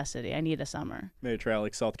a necessity. I need a summer. Maybe try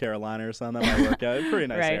like South Carolina or something. That might work out. It's a pretty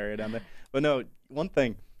nice area down there. But no, one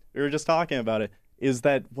thing, we were just talking about it, is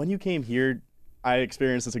that when you came here, I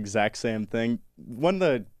experienced this exact same thing. When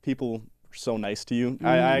the people were so nice to you,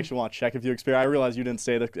 I actually want to check if you experienced. I realized you didn't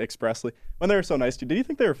say that expressly. When they were so nice to you, did you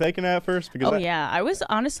think they were faking it at first? Because I was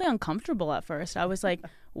honestly uncomfortable at first. I was like,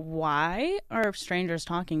 why are strangers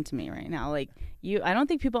talking to me right now? Like, I don't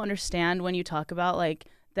think people understand when you talk about like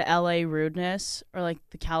the LA rudeness or like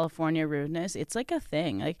the California rudeness. It's like a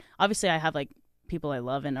thing. Like, obviously I have like people I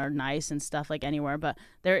love and are nice and stuff like anywhere, but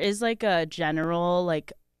there is like a general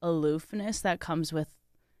like aloofness that comes with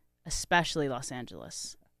especially Los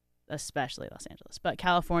Angeles, but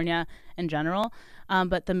California in general.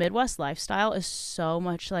 But the Midwest lifestyle is so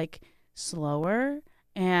much like slower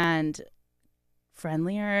and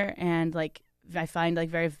friendlier, and like I find like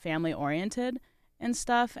very family oriented and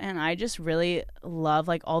stuff. And I just really love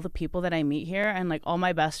like all the people that I meet here, and like all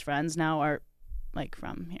my best friends now are like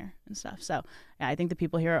from here and stuff. So yeah, I think the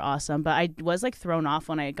people here are awesome. But I was like thrown off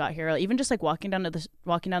when I got here. Even just like walking down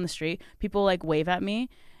the street, people like wave at me,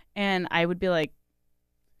 and I would be like,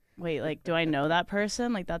 wait, like, do I know that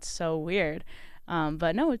person? Like, that's so weird.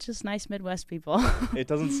 But no, it's just nice Midwest people. It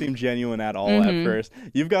doesn't seem genuine at all at first.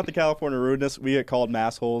 You've got the California rudeness. We get called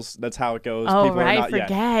massholes. That's how it goes. Oh, people right. Are not,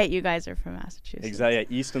 forget you guys are from Massachusetts. Exactly.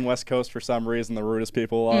 Yeah, East and West Coast, for some reason, the rudest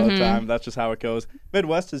people all the time. That's just how it goes.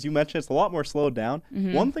 Midwest, as you mentioned, it's a lot more slowed down.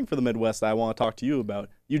 One thing for the Midwest that I want to talk to you about,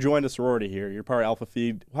 you joined a sorority here. You're part of Alpha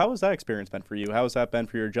Phi. How has that experience been for you? How has that been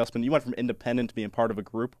for your adjustment? You went from independent to being part of a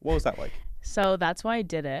group. What was that like? So that's why I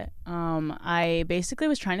did it. I basically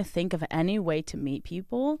was trying to think of any way to meet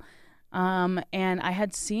people. And I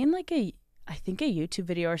had seen like I think a YouTube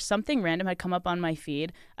video or something random had come up on my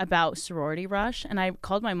feed about Sorority Rush. And I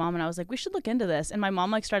called my mom and I was like, we should look into this. And my mom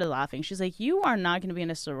like started laughing. She's like, you are not going to be in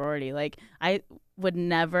a sorority. Like, would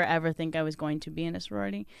never ever think I was going to be in a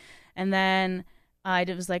sorority. And then I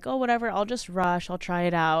was like, oh, whatever, I'll just rush, I'll try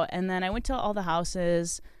it out. And then I went to all the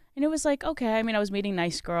houses, and it was like, okay. I mean, I was meeting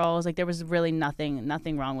nice girls. Like, there was really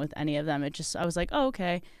nothing wrong with any of them. It just, I was like, oh,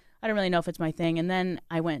 okay. I don't really know if it's my thing. And then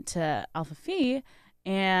I went to Alpha Phi,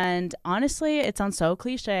 and honestly, it sounds so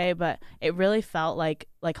cliche, but it really felt like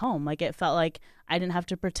home. Like, it felt like I didn't have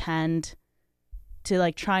to pretend to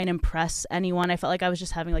like try and impress anyone. I felt like I was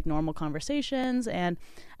just having like normal conversations. And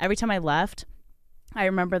every time I left, I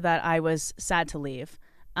remember that I was sad to leave.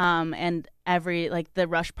 And the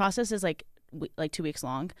rush process is like 2 weeks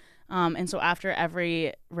long. And so after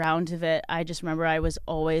every round of it, I just remember I was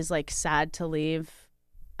always like sad to leave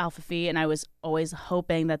Alpha Phi, and I was always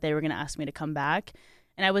hoping that they were going to ask me to come back.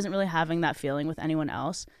 And I wasn't really having that feeling with anyone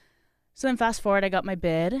else. So then fast forward, I got my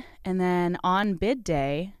bid, and then on bid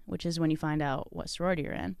day, which is when you find out what sorority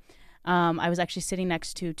you're in, I was actually sitting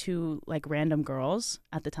next to two like random girls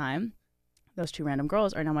at the time. Those two random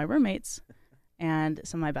girls are now my roommates and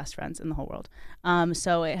some of my best friends in the whole world.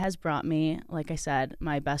 So it has brought me, like I said,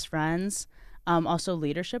 my best friends, also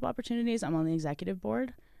leadership opportunities. I'm on the executive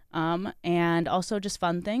board. And also just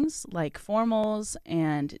fun things like formals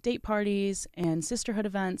and date parties and sisterhood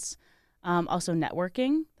events. Also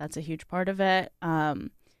networking. That's a huge part of it.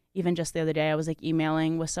 Even just the other day, I was like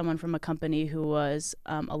emailing with someone from a company who was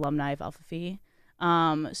alumni of Alpha Phi.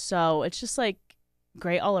 So it's just like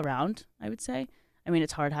great all around, I would say. I mean,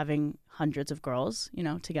 it's hard having hundreds of girls,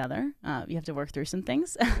 together. You have to work through some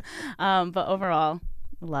things. But overall,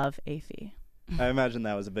 love AFI. I imagine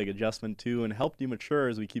that was a big adjustment too, and helped you mature.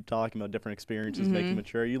 As we keep talking about different experiences make you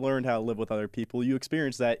mature, you learned how to live with other people. You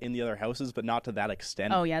experienced that in the other houses, but not to that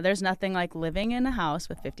extent. Oh yeah, there's nothing like living in a house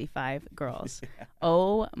with 55 girls. Yeah.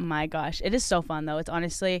 Oh my gosh, it is so fun though. It's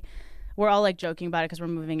honestly, we're all like joking about it because we're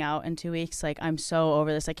moving out in 2 weeks. Like, I'm so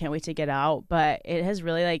over this, I can't wait to get out. But it has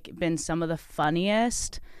really like been some of the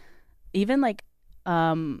funniest, even like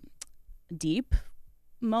deep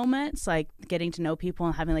moments, like getting to know people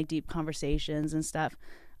and having like deep conversations and stuff.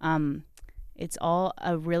 It's all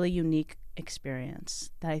a really unique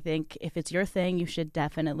experience that I think if it's your thing, you should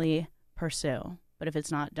definitely pursue. But if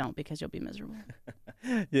it's not, don't, because you'll be miserable.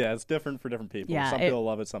 Yeah, it's different for different people. Yeah, some people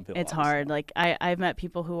love it, some people it's hard. Like I've met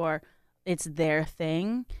people who are, it's their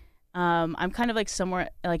thing. I'm kind of like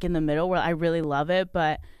somewhere like in the middle where I really love it,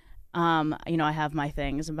 but I have my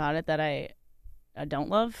things about it that I don't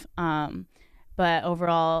love. But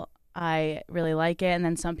overall, I really like it. And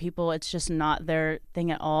then some people, it's just not their thing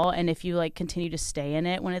at all. And if you like continue to stay in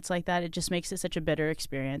it when it's like that, it just makes it such a bitter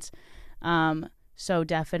experience. So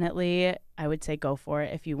definitely, I would say go for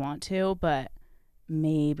it if you want to, but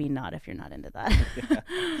maybe not if you're not into that.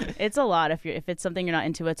 Yeah. It's a lot. If it's something you're not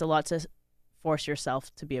into, it's a lot to force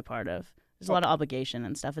yourself to be a part of. There's a lot of obligation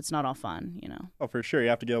and stuff. It's not all fun, Oh, for sure. You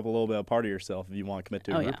have to give up a little bit of part of yourself if you want to commit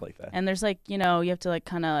to a group like that. And there's like, you have to like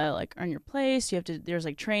kind of like earn your place. There's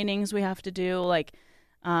like trainings we have to do, like,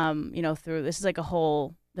 through, this is like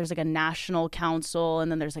there's like a national council,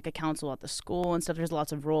 and then there's like a council at the school and stuff. There's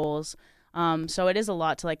lots of roles. So it is a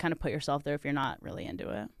lot to like kind of put yourself there if you're not really into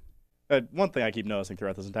it. One thing I keep noticing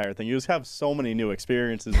throughout this entire thing, you just have so many new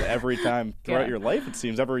experiences every time throughout your life. It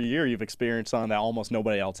seems every year you've experienced something that almost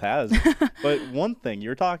nobody else has. But one thing,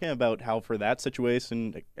 you're talking about how for that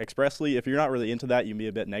situation expressly, if you're not really into that, you can be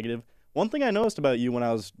a bit negative. One thing I noticed about you when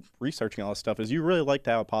I was researching all this stuff is you really like to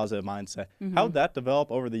have a positive mindset. How'd that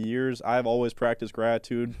develop over the years? I've always practiced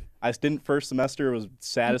gratitude. I didn't first semester. It was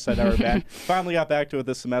saddest I'd ever been. Finally got back to it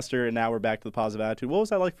this semester, and now we're back to the positive attitude. What was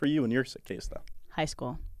that like for you in your case, though? High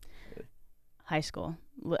school.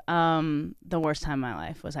 The worst time of my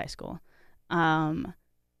life was high school. And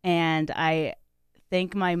I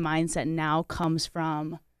think my mindset now comes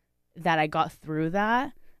from that I got through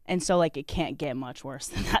that. And so like it can't get much worse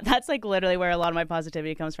than that. That's like literally where a lot of my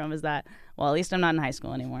positivity comes from, is that, well, at least I'm not in high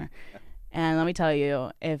school anymore. And let me tell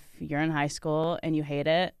you, if you're in high school and you hate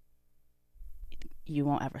it, you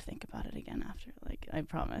won't ever think about it again after. Like, I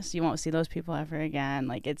promise. You won't see those people ever again.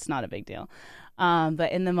 Like, it's not a big deal.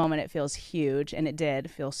 But in the moment, it feels huge, and it did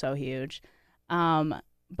feel so huge.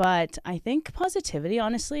 But I think positivity,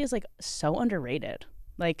 honestly, is, like, so underrated.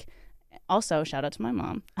 Like, also, shout out to my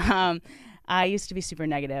mom. I used to be super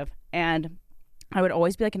negative, and I would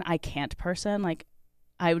always be, like, an I can't person. Like,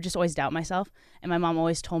 I would just always doubt myself. And my mom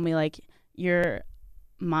always told me, like, your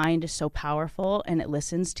mind is so powerful, and it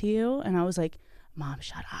listens to you. And I was like, Mom,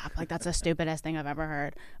 shut up. Like, that's the stupidest thing I've ever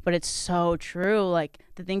heard. But it's so true. Like,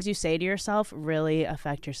 the things you say to yourself really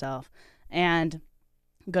affect yourself, and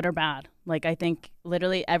good or bad. Like, I think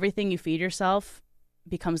literally everything you feed yourself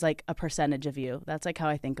becomes like a percentage of you. That's like how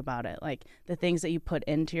I think about it. Like, the things that you put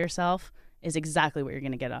into yourself is exactly what you're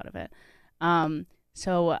going to get out of it.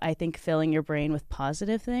 So I think filling your brain with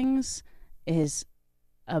positive things is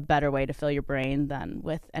a better way to fill your brain than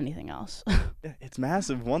with anything else. Yeah, it's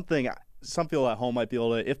massive. One thing, some people at home might be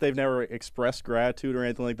able to, if they've never expressed gratitude or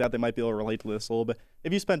anything like that, they might be able to relate to this a little bit.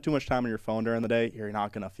 If you spend too much time on your phone during the day, you're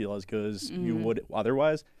not going to feel as good as you would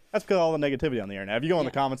otherwise. That's because of all the negativity on the internet. If you go in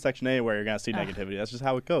the comment section anywhere, you're going to see negativity. That's just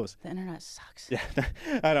how it goes. The internet sucks. Yeah,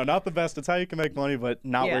 I know, not the best. It's how you can make money, but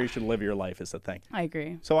not where you should live your life is the thing. I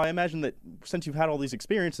agree. So I imagine that since you've had all these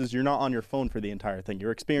experiences, you're not on your phone for the entire thing.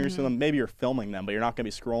 You're experiencing them. Maybe you're filming them, but you're not going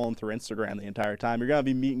to be scrolling through Instagram the entire time. You're going to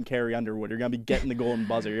be meeting Carrie Underwood. You're going to be getting the golden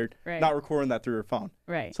buzzer. You're not recording that through your phone.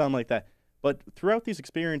 Right. Something like that. But throughout these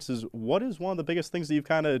experiences, what is one of the biggest things that you've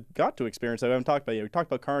kind of got to experience that we haven't talked about yet? We talked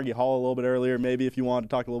about Carnegie Hall a little bit earlier. Maybe if you wanted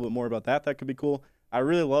to talk a little bit more about that, that could be cool. I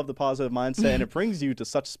really love the positive mindset, and it brings you to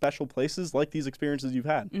such special places like these experiences you've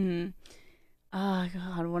had. Oh,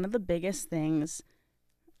 God, one of the biggest things.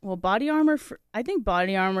 Well, body armor, I think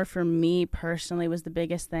body armor for me personally was the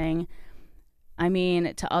biggest thing. I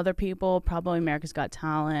mean, to other people, probably America's Got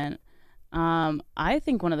Talent. I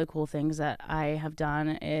think one of the cool things that I have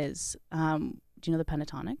done is, do you know the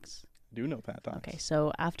Pentatonics? I do know Pentatonics. Okay,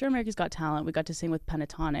 so after America's Got Talent, we got to sing with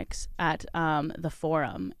Pentatonics at the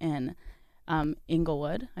Forum in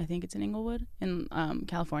Inglewood. I think it's in Inglewood in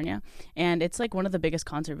California. And it's like one of the biggest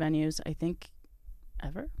concert venues, I think,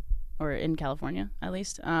 ever, or in California, at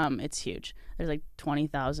least. It's huge. There's like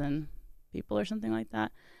 20,000 people or something like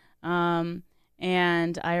that.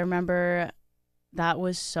 And I remember that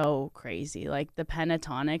was so crazy. Like the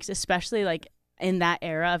Pentatonics, especially like in that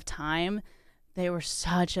era of time, they were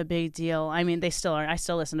such a big deal. I mean, they still are. I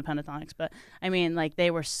still listen to Pentatonics, but I mean, like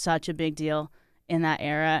they were such a big deal in that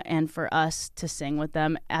era. And for us to sing with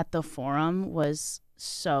them at the Forum was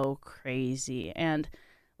so crazy. And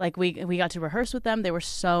like we got to rehearse with them. They were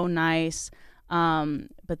so nice.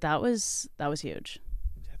 But that was huge.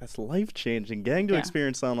 That's life-changing. Getting to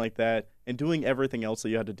experience something like that and doing everything else that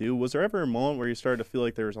you had to do. Was there ever a moment where you started to feel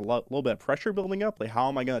like there was a little bit of pressure building up? Like, how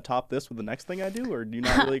am I going to top this with the next thing I do? Or do you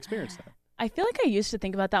not really experience that? I feel like I used to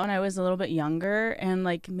think about that when I was a little bit younger and,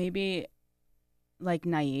 like, maybe, like,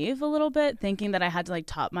 naive a little bit, thinking that I had to, like,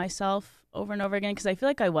 top myself over and over again. Because I feel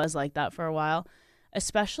like I was like that for a while,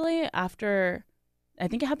 especially after... I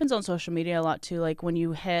think it happens on social media a lot too. Like when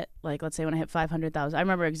you hit, like let's say when I hit 500,000, I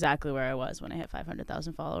remember exactly where I was when I hit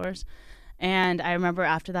 500,000 followers. And I remember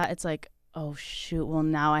after that, it's like, oh shoot, well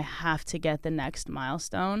now I have to get the next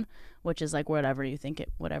milestone, which is like whatever you think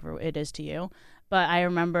whatever it is to you. But I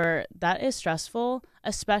remember that is stressful,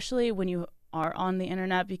 especially when you are on the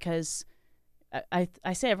internet, because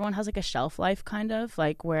I say everyone has like a shelf life kind of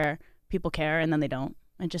like where people care and then they don't.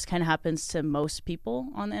 It just kind of happens to most people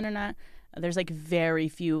on the internet. There's like very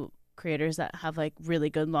few creators that have like really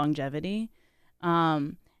good longevity.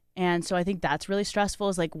 And so I think that's really stressful,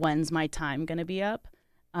 is like, when's my time going to be up?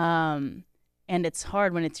 And it's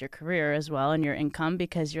hard when it's your career as well and your income,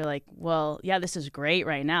 because you're like, well, yeah, this is great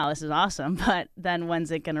right now. This is awesome. But then when's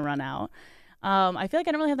it going to run out? I feel like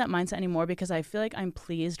I don't really have that mindset anymore, because I feel like I'm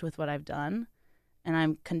pleased with what I've done and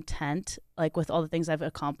I'm content like with all the things I've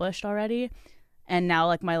accomplished already. And now,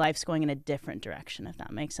 like, my life's going in a different direction, if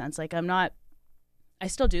that makes sense. Like, I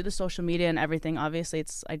still do the social media and everything. Obviously,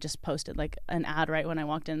 I just posted, like, an ad right when I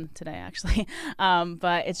walked in today, actually.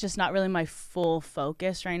 But it's just not really my full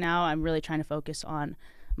focus right now. I'm really trying to focus on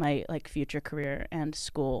my, like, future career and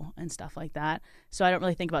school and stuff like that. So I don't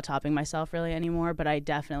really think about topping myself really anymore, but I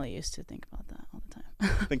definitely used to think about that all the time.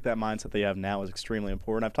 I think that mindset that you have now is extremely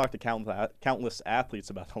important. I've talked to countless athletes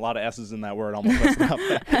about it. A lot of S's in that word, almost messed it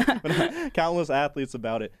up. But countless athletes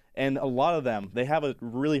about it. And a lot of them, they have a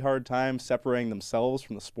really hard time separating themselves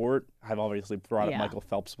from the sport. I've obviously brought up Michael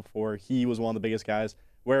Phelps before. He was one of the biggest guys,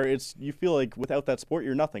 where you feel like without that sport,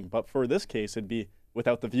 you're nothing. But for this case, it'd be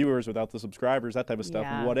without the viewers, without the subscribers, that type of stuff.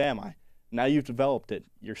 Yeah. What am I? Now you've developed it.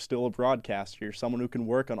 You're still a broadcaster. You're someone who can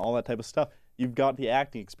work on all that type of stuff. You've got the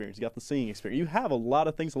acting experience. You got the singing experience. You have a lot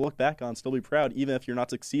of things to look back on, still be proud, even if you're not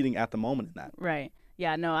succeeding at the moment in that. Right.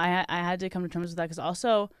 Yeah, no, I had to come to terms with that, because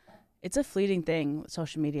also it's a fleeting thing,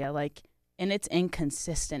 social media, like, and it's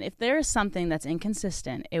inconsistent. If there is something that's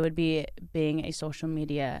inconsistent, it would be being a social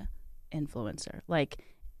media influencer. Like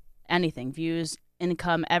anything, views,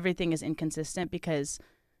 income, everything is inconsistent, because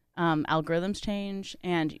algorithms change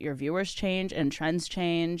and your viewers change and trends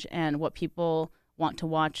change and what people want to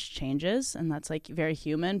watch changes, and that's like very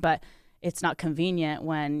human, but it's not convenient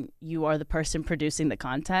when you are the person producing the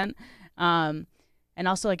content. And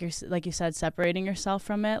also, like you said, separating yourself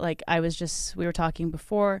from it. Like we were talking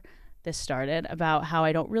before this started about how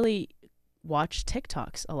I don't really watch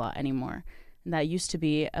TikToks a lot anymore. and that used to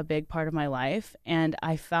be a big part of my life. And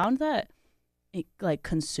I found that it like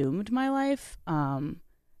consumed my life.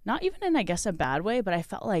 Not even in, I guess, a bad way, but I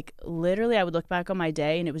felt like literally I would look back on my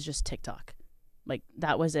day and it was just TikTok. Like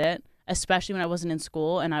that was it. Especially when I wasn't in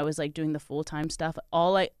school and I was like doing the full-time stuff.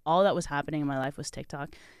 All that was happening in my life was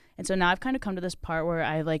TikTok. And so now I've kind of come to this part where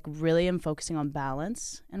I like really am focusing on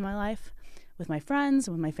balance in my life with my friends,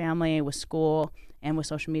 with my family, with school, and with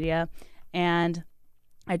social media. And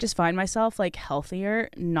I just find myself like healthier,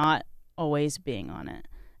 not always being on it.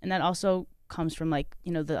 And that also comes from like,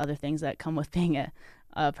 you know, the other things that come with being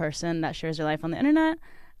a person that shares their life on the internet,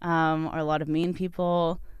 or a lot of mean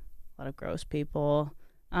people, a lot of gross people.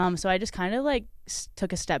 So I just kind of like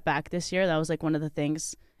took a step back this year. That was like one of the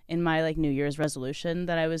things in my like New Year's resolution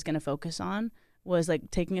that I was going to focus on, was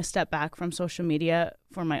like taking a step back from social media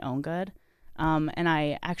for my own good. And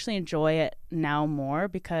I actually enjoy it now more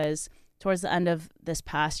because towards the end of this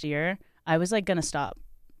past year, I was like going to stop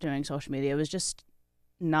doing social media. It was just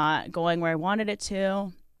not going where I wanted it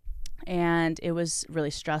to. And it was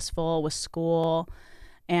really stressful with school.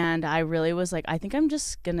 And I really was like, I think I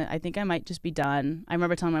might just be done. I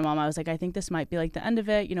remember telling my mom, I was like, I think this might be like the end of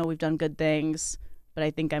it. You know, we've done good things, but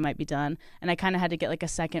I think I might be done. And I kind of had to get like a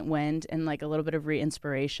second wind and like a little bit of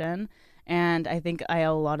re-inspiration. And I think I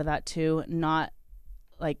owe a lot of that to not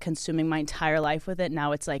like consuming my entire life with it.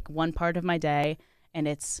 Now it's like one part of my day and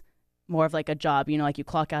it's more of like a job. You know, like you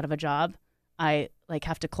clock out of a job. I like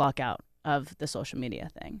have to clock out of the social media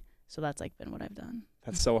thing. So that's like been what I've done.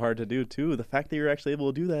 That's so hard to do too. The fact that you're actually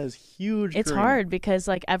able to do that is huge. It's Karina. hard because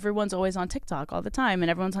like everyone's always on TikTok all the time and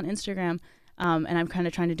everyone's on Instagram. And I'm kind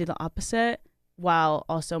of trying to do the opposite while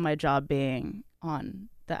also my job being on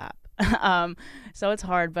the app. So it's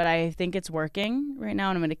hard, but I think it's working right now.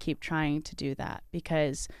 And I'm going to keep trying to do that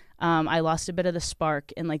because I lost a bit of the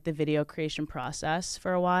spark in like the video creation process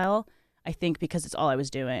for a while. I think because it's all I was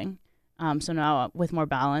doing. So now with more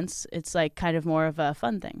balance, it's like kind of more of a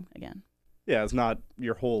fun thing again. Yeah, it's not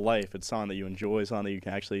your whole life. It's something that you enjoy, something that you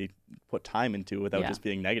can actually put time into without Yeah. just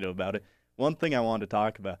being negative about it. One thing I wanted to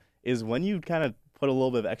talk about is when you kind of put a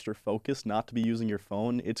little bit of extra focus not to be using your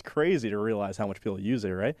phone, it's crazy to realize how much people use it,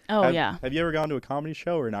 right? Oh, yeah. Have you ever gone to a comedy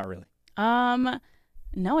show or not really?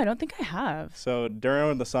 No, I don't think I have. So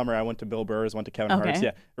during the summer, I went to Bill Burr's, went to Kevin Okay. Hart's.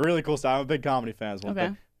 Yeah, really cool stuff. I'm a big comedy fan. Is one Okay.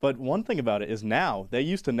 thing. But one thing about it is now, they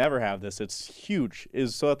used to never have this. It's huge.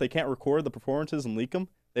 Is so that they can't record the performances and leak them.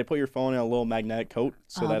 They put your phone in a little magnetic coat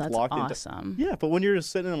so that's locked awesome. into. Yeah, but when you're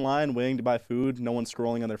just sitting in line waiting to buy food, no one's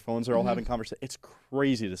scrolling on their phones. They're all having conversations. It's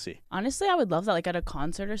crazy to see. Honestly, I would love that, like at a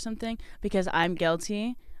concert or something, because I'm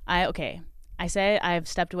guilty. I say I've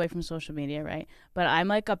stepped away from social media, right? But I'm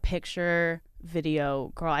like a picture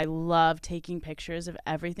video girl. I love taking pictures of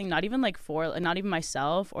everything, not even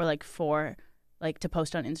myself or like for like to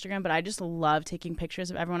post on Instagram, but I just love taking pictures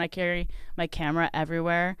of everyone. I carry my camera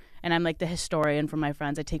everywhere and I'm like the historian for my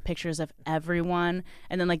friends. I take pictures of everyone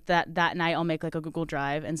and then like that night I'll make like a Google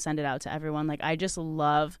Drive and send it out to everyone. Like I just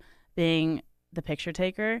love being the picture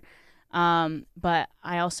taker. But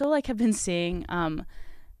I also like have been seeing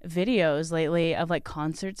videos lately of like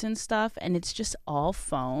concerts and stuff and it's just all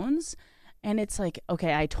phones and it's like,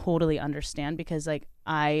 okay, I totally understand because like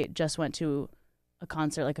I just went to a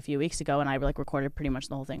concert like a few weeks ago and I like recorded pretty much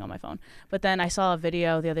the whole thing on my phone. But then I saw a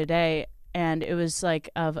video the other day and it was like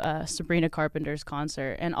of Sabrina Carpenter's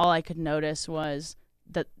concert and all I could notice was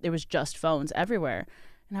that there was just phones everywhere.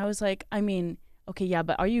 And I was like, I mean, okay, yeah,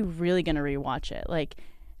 but are you really going to rewatch it? Like,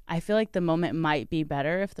 I feel like the moment might be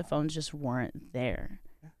better if the phones just weren't there,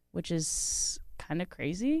 which is kind of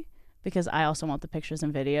crazy because I also want the pictures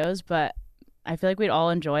and videos, but I feel like we'd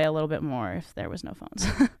all enjoy a little bit more if there was no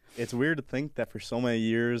phones. It's weird to think that for so many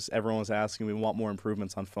years, everyone was asking, we want more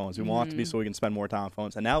improvements on phones. We want it to be so we can spend more time on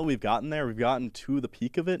phones. And now that we've gotten there, we've gotten to the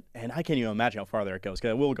peak of it. And I can't even imagine how far there it goes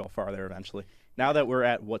because it will go farther eventually. Now that we're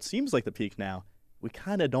at what seems like the peak now, we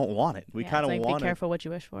kind of don't want it. We kind of like, want be it. careful what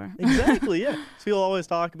you wish for. Exactly, yeah. So people always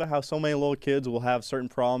talk about how so many little kids will have certain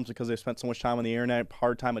problems because they've spent so much time on the internet,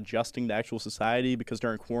 hard time adjusting to actual society because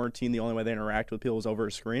during quarantine, the only way they interact with people is over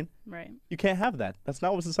a screen. Right. You can't have that. That's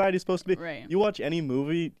not what society's supposed to be. Right. You watch any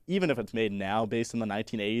movie, even if it's made now based in the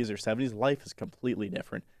 1980s or 70s, life is completely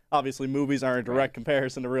different. Obviously, movies aren't a direct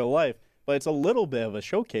comparison to real life, but it's a little bit of a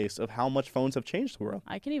showcase of how much phones have changed the world.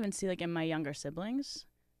 I can even see like in my younger siblings,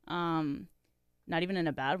 not even in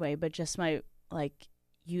a bad way, but just my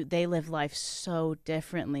they live life so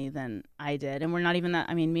differently than I did. And we're not even that,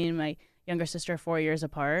 I mean, me and my younger sister are 4 years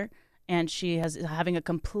apart and she has having a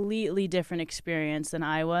completely different experience than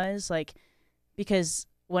I was. Like, because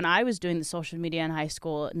when I was doing the social media in high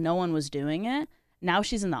school, no one was doing it. Now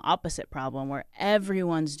she's in the opposite problem where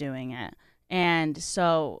everyone's doing it. And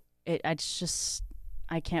so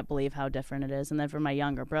I can't believe how different it is. And then for my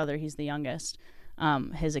younger brother, he's the youngest.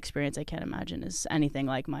 His experience, I can't imagine, is anything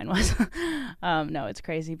like mine was. No, it's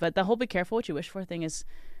crazy. But the whole be careful what you wish for thing is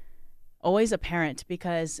always apparent,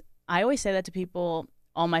 because I always say that to people.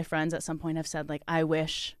 All my friends at some point have said, like, I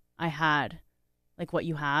wish I had like what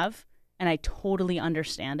you have. And I totally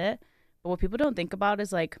understand it. But what people don't think about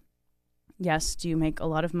is like, yes, do you make a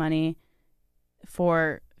lot of money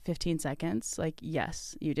for 15 seconds? Like,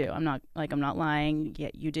 yes, you do. I'm not lying. Yeah,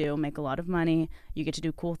 you do make a lot of money. You get to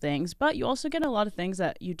do cool things, but you also get a lot of things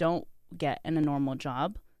that you don't get in a normal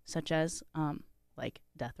job, such as like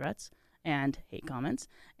death threats and hate comments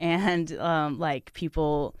and like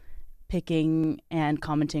people picking and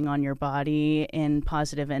commenting on your body in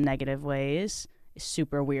positive and negative ways is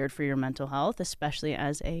super weird for your mental health, especially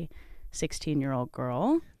as a 16-year-old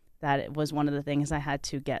girl. That was one of the things I had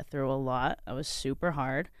to get through a lot. It was super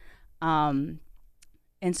hard. And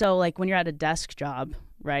so like when you're at a desk job,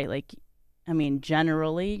 right? Like, I mean,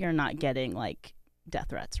 generally you're not getting like death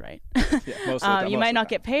threats, right? Yeah, most of the time, you might not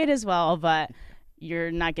get paid as well, but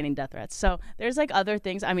you're not getting death threats. So there's like other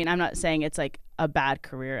things. I mean, I'm not saying it's like a bad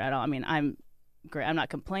career at all. I mean, I'm great. I'm not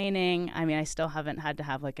complaining. I mean, I still haven't had to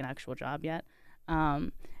have like an actual job yet.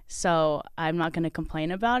 So I'm not going to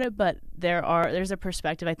complain about it, but there's a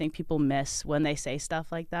perspective I think people miss when they say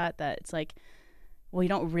stuff like that it's like, well, you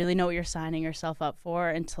don't really know what you're signing yourself up for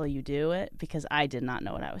until you do it, because I did not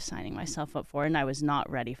know what I was signing myself up for, and I was not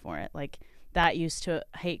ready for it. Like that used to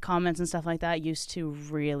hate comments and stuff like that used to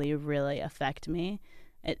really, really affect me.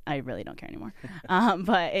 I really don't care anymore.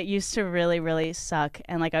 But it used to really, really suck.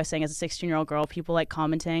 And like I was saying, as a 16-year-old girl, people like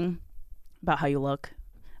commenting about how you look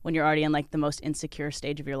when you're already in like the most insecure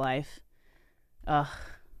stage of your life.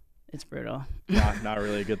 It's brutal. Not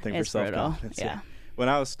really a good thing for It's brutal. self-confidence. Yeah. When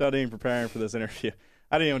I was studying, preparing for this interview,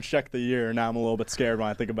 I didn't even check the year, and now I'm a little bit scared when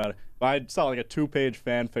I think about it. But I saw like a 2-page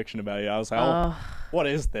fan fiction about you. I was like, oh, what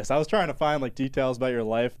is this? I was trying to find like details about your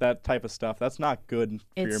life, that type of stuff. That's not good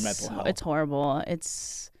for your mental health. It's horrible.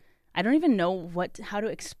 I don't even know how to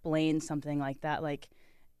explain something like that. Like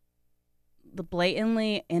the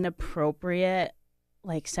blatantly inappropriate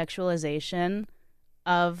like sexualization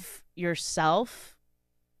of yourself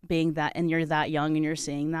being that, and you're that young and you're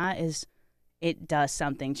seeing that, it does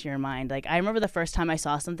something to your mind. Like I remember the first time I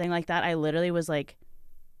saw something like that, I literally was like,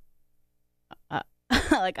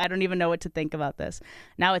 like I don't even know what to think about this.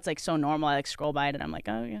 Now it's like so normal. I like scroll by it and I'm like,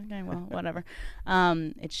 oh yeah, okay, well, whatever.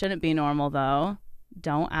 It shouldn't be normal though.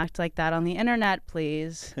 Don't act like that on the internet,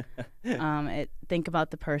 please. Think about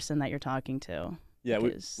the person that you're talking to. Yeah,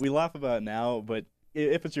 we laugh about it now, but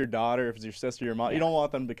if it's your daughter, if it's your sister, your mom, you don't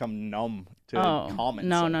want them to become numb to comments.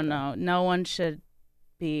 No. No one should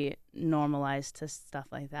be normalized to stuff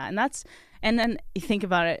like that. And then you think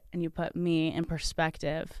about it and you put me in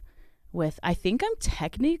perspective with, I think I'm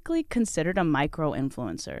technically considered a micro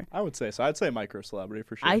influencer. I would say so. I'd say micro celebrity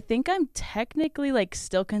for sure. I think I'm technically like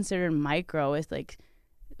still considered micro with like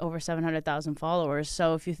over 700,000 followers.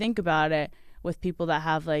 So if you think about it, with people that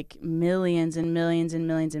have like millions and millions and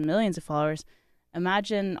millions and millions of followers,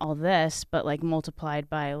 imagine all this, but like multiplied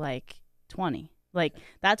by like 20. Like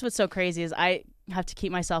that's what's so crazy is I have to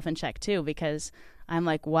keep myself in check too, because I'm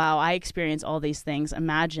like, wow, I experience all these things.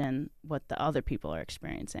 Imagine what the other people are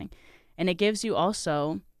experiencing. And it gives you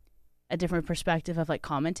also a different perspective of like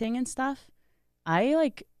commenting and stuff. I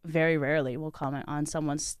like very rarely will comment on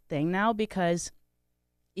someone's thing now, because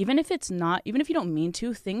even if you don't mean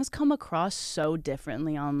to, things come across so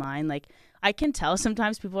differently online. Like I can tell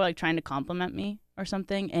sometimes people are like trying to compliment me or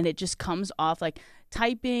something, and it just comes off like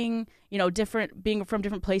typing, being from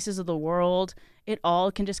different places of the world. It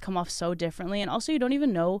all can just come off so differently. And also you don't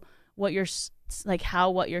even know what you're like, how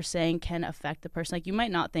what you're saying can affect the person. Like you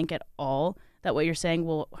might not think at all that what you're saying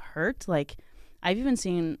will hurt. Like I've even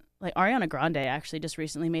seen like Ariana Grande actually just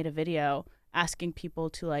recently made a video asking people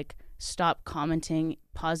to like stop commenting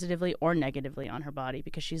positively or negatively on her body,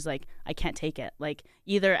 because she's like, I can't take it. Like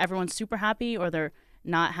either everyone's super happy or they're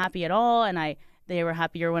not happy at all, and they were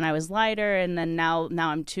happier when I was lighter, and then now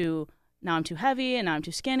I'm too heavy, and now I'm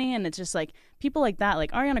too skinny, and it's just like people like that.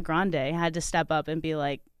 Like Ariana Grande had to step up and be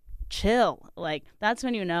like, chill. Like that's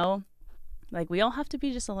when like we all have to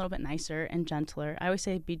be just a little bit nicer and gentler. I always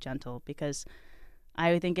say be gentle, because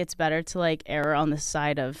I think it's better to like err on the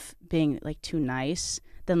side of being like too nice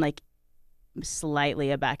than like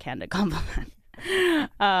slightly a backhanded compliment.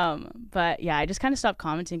 But yeah, I just kind of stopped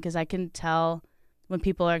commenting, because I can tell when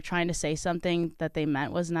people are trying to say something that they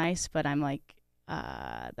meant was nice, but I'm like,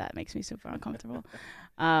 that makes me super uncomfortable.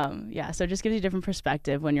 Yeah, so it just gives you a different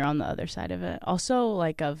perspective when you're on the other side of it. Also,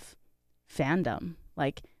 like of fandom.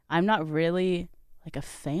 Like I'm not really like a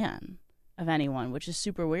fan of anyone, which is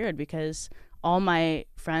super weird because all my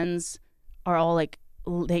friends are all like,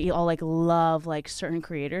 they all like love like certain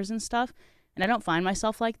creators and stuff. And I don't find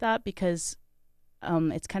myself like that because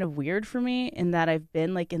it's kind of weird for me in that I've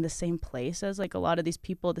been like in the same place as like a lot of these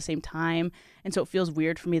people at the same time. And so it feels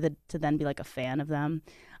weird for me to then be like a fan of them.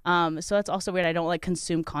 So that's also weird. I don't like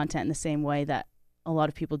consume content in the same way that a lot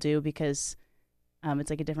of people do because it's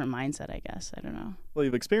like a different mindset, I guess. I don't know. Well,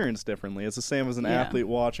 you've experienced differently. It's the same as an athlete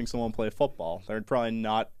watching someone play football. They're probably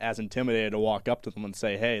not as intimidated to walk up to them and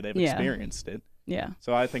say, hey, they've experienced it. Yeah.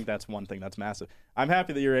 So I think that's one thing that's massive. I'm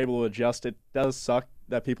happy that you're able to adjust. It does suck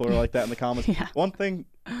that people are like that in the comments. One thing,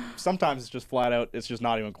 sometimes it's just flat out, it's just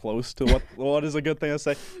not even close to what is a good thing to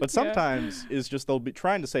say. But sometimes it's just they'll be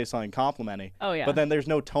trying to say something complimenting. Oh, yeah. But then there's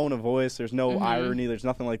no tone of voice, there's no irony, there's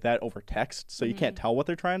nothing like that over text. So you can't tell what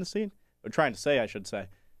they're trying to say, I should say.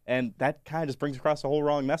 And that kind of just brings across the whole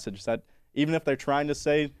wrong message that even if they're trying to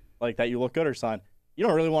say like that you look good or something, you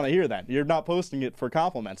don't really want to hear that. You're not posting it for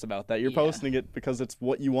compliments about that. You're posting it because it's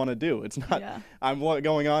what you want to do. It's not, I'm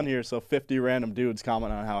going on here so 50 random dudes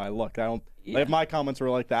comment on how I look. If my comments were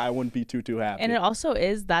like that, I wouldn't be too happy. And it also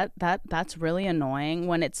is that's really annoying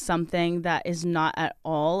when it's something that is not at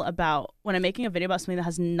all about, when I'm making a video about something that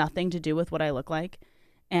has nothing to do with what I look like.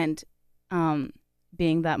 And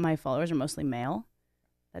being that my followers are mostly male,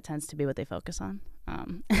 that tends to be what they focus on.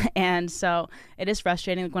 And so it is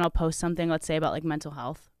frustrating when I'll post something, let's say about like mental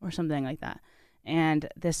health or something like that. And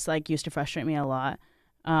this like used to frustrate me a lot.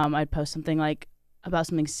 I'd post something like about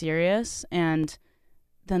something serious and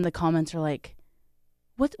then the comments are like,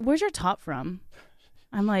 where's your top from?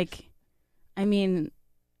 I'm like, I mean,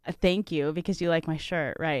 thank you because you like my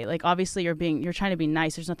shirt, right? Like obviously you're trying to be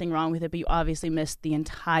nice. There's nothing wrong with it, but you obviously missed the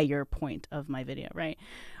entire point of my video, right?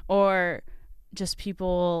 Or just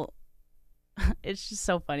people, it's just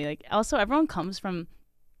so funny. Like also everyone comes from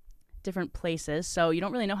different places, so you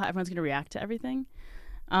don't really know how everyone's going to react to everything.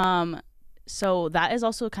 So that is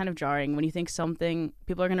also kind of jarring when you think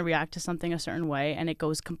people are going to react to something a certain way and it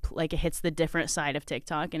goes like it hits the different side of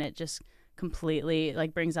TikTok and it just completely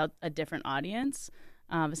like brings out a different audience.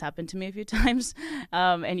 It's happened to me a few times.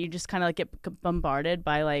 And you just kind of like get bombarded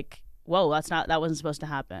by like, whoa, that wasn't supposed to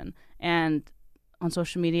happen. And on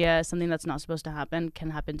social media, something that's not supposed to happen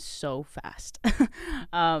can happen so fast.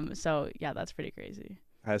 So yeah, that's pretty crazy.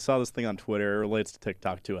 I saw this thing on Twitter. It relates to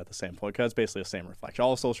TikTok too at the same point because it's basically the same reflection.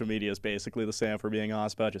 All social media is basically the same, for being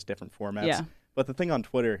honest, but just different formats. Yeah. But the thing on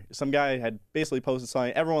Twitter, some guy had basically posted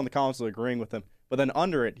something. Everyone in the comments was agreeing with him. But then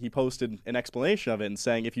under it, he posted an explanation of it and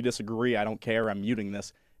saying, if you disagree, I don't care. I'm muting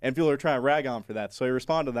this. And people are trying to rag on for that. So he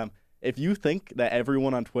responded to them, if you think that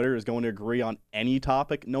everyone on Twitter is going to agree on any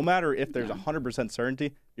topic, no matter if there's 100%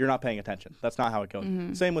 certainty, you're not paying attention. That's not how it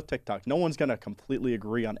goes. Same with TikTok. No one's going to completely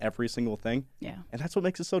agree on every single thing. Yeah. And that's what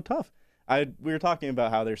makes it so tough. We were talking about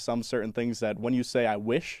how there's some certain things that when you say I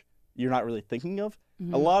wish, you're not really thinking of.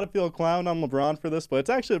 A lot of people clown on LeBron for this, but it's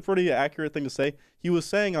actually a pretty accurate thing to say. He was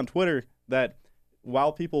saying on Twitter that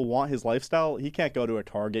while people want his lifestyle, he can't go to a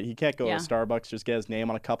Target. He can't go to a Starbucks, just get his name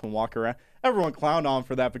on a cup and walk around. Everyone clowned on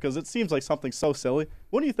for that because it seems like something so silly.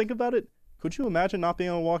 When you think about it, could you imagine not being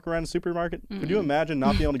able to walk around a supermarket? Could you imagine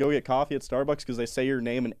not being able to go get coffee at Starbucks because they say your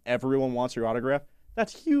name and everyone wants your autograph?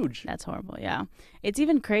 That's huge. That's horrible, yeah. It's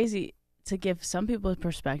even crazy to give some people a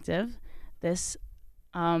perspective. This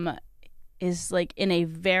is like in a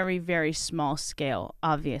very, very small scale.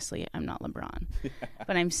 Obviously, I'm not LeBron.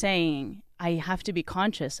 But I'm saying I have to be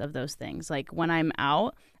conscious of those things. Like when I'm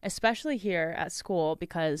out, especially here at school,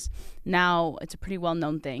 because now it's a pretty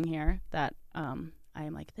well-known thing here that I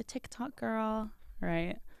am like the TikTok girl,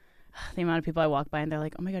 right? The amount of people I walk by and they're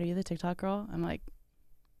like, oh my God, are you the TikTok girl? I'm like,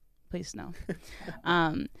 please no.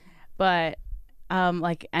 But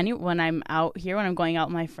like when I'm out here, when I'm going out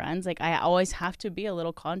with my friends, like I always have to be a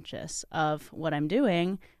little conscious of what I'm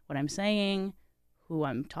doing, what I'm saying, who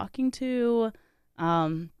I'm talking to.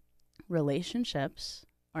 Relationships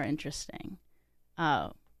are interesting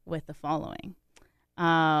with the following.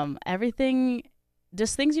 Everything,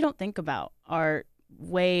 just things you don't think about are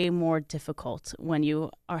way more difficult when you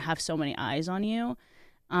have so many eyes on you.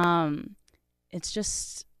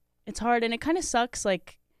 It's hard, and it kind of sucks,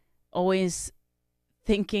 like always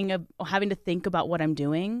having to think about what I'm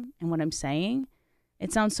doing and what I'm saying.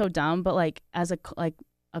 It sounds so dumb, but like as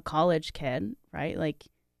a college kid, right? Like,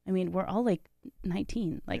 I mean, we're all like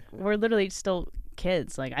 19. Like we're literally still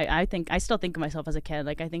kids. Like I still think of myself as a kid.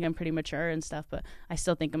 Like I think I'm pretty mature and stuff, but I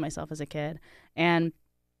still think of myself as a kid. And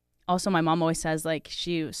also my mom always says like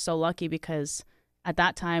she was so lucky because at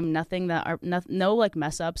that time, nothing that no like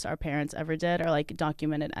mess ups our parents ever did are like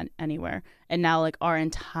documented anywhere. And now like our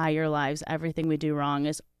entire lives, everything we do wrong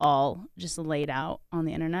is all just laid out on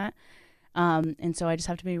the internet. And so I just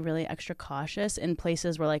have to be really extra cautious in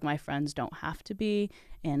places where like my friends don't have to be,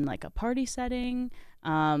 in like a party setting.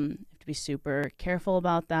 Have to be super careful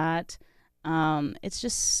about that. It's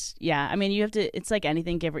just, yeah, I mean, it's like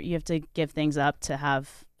anything, you have to give things up to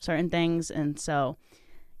have certain things. And so,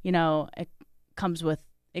 it comes with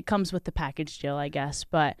the package deal, I guess.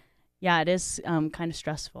 But yeah, it is kind of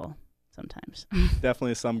stressful sometimes.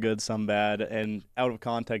 Definitely some good, some bad, and out of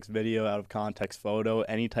context video, out of context photo,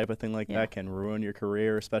 any type of thing like that can ruin your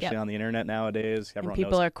career, especially on the internet nowadays. Everyone and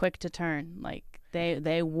people knows. Are quick to turn. Like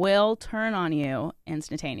they will turn on you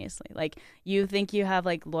instantaneously. Like you think you have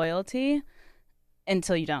like loyalty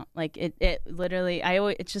until you don't. Like it literally,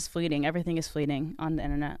 it's just fleeting. Everything is fleeting on the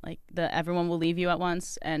internet. Like everyone will leave you at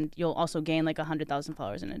once, and you'll also gain like 100,000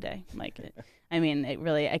 followers in a day. Like,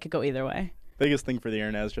 it could go either way. Biggest thing for the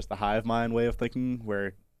internet is just the hive mind way of thinking,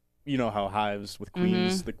 where you know how hives with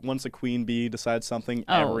queens, once a queen bee decides something,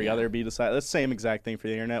 every other bee decides. That's the same exact thing for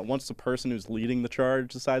the internet. Once the person who's leading the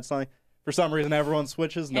charge decides something, for some reason everyone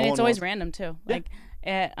switches. And it's always random too. Like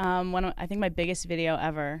I think my biggest video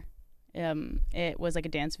ever, it was like a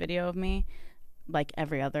dance video of me, like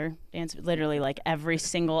every other dance, literally like every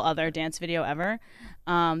single other dance video ever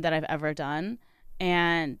that I've ever done.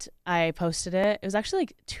 And I posted it. It was actually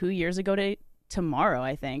like 2 years ago tomorrow,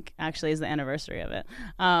 I think, actually, is the anniversary of it.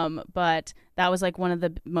 But that was like one of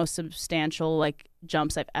the most substantial like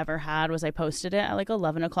jumps I've ever had. Was I posted it at like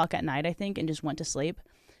 11 o'clock at night, I think, and just went to sleep,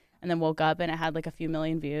 and then woke up and it had like a few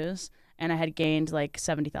million views, and I had gained like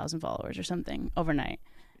 70,000 followers or something overnight.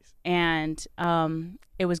 And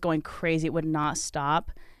it was going crazy. It would not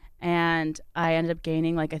stop. And I ended up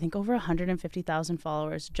gaining like I think over 150,000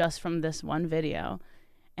 followers just from this one video.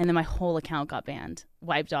 And then my whole account got banned,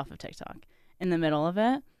 wiped off of TikTok in the middle of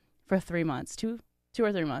it for 3 months, two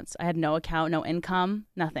or 3 months. I had no account, no income,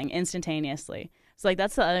 nothing, instantaneously. So like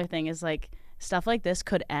that's the other thing, is like stuff like this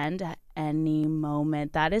could end at any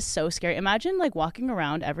moment. That is so scary. Imagine like walking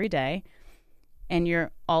around every day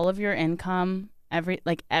and all of your income,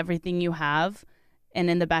 everything you have,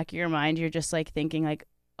 and in the back of your mind you're just like thinking like,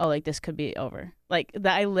 oh, like this could be over. Like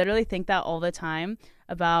that, I literally think that all the time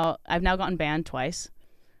about. I've now gotten banned twice,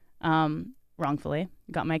 wrongfully.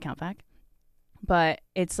 Got my account back, but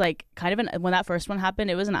it's like kind of when that first one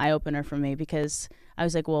happened, it was an eye opener for me, because I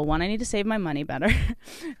was like, well, one, I need to save my money better.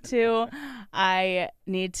 Two, I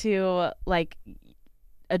need to like,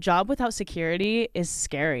 a job without security is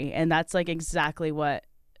scary, and that's like exactly what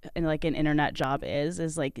an internet job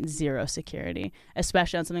is like zero security,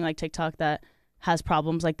 especially on something like TikTok that has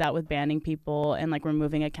problems like that with banning people and like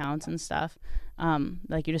removing accounts and stuff.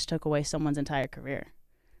 Like you just took away someone's entire career.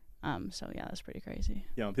 So yeah, that's pretty crazy.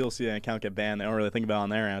 When people see an account get banned, they don't really think about it on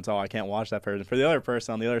their end. It's, I can't watch that person. For the other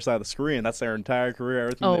person on the other side of the screen, that's their entire career.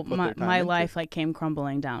 Everything they put their time into. My life like came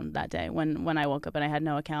crumbling down that day when I woke up and I had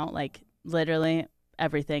no account. Like literally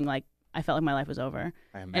everything. Like I felt like my life was over.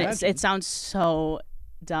 I imagine. And it sounds so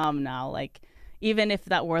dumb now. Like, even if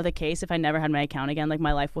that were the case, if I never had my account again, like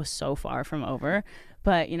my life was so far from over.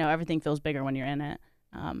 But everything feels bigger when you're in it.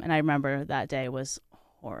 And I remember that day was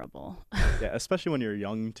horrible. Yeah, especially when you're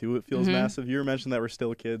young too, it feels massive. You were mentioning that we're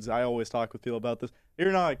still kids. I always talk with people about this.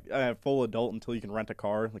 You're not a full adult until you can rent a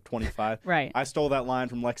car, like 25. Right. I stole that line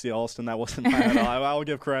from Lexi Alston. That wasn't mine at all. I'll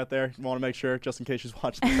give credit there. Want to make sure, just in case she's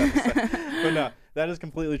watching this episode. But no, that is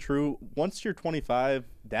completely true. Once you're 25,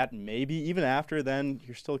 that maybe even after then,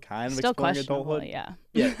 you're still kind of exploring adulthood. Yeah.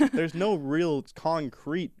 Yeah. There's no real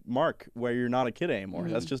concrete mark where you're not a kid anymore.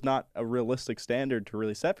 That's just not a realistic standard to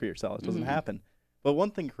really set for yourself. It doesn't happen. But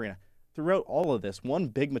one thing, Karina, throughout all of this, one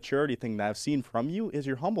big maturity thing that I've seen from you is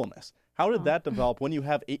your humbleness. How did that develop when you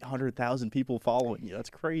have 800,000 people following you?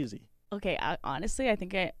 That's crazy. Okay, honestly, I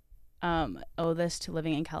think I owe this to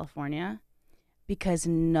living in California, because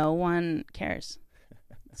no one cares.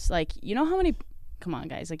 It's like, how many, come on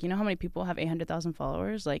guys, like, how many people have 800,000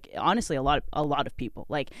 followers? Like, honestly, a lot of people.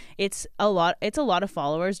 Like, it's a lot of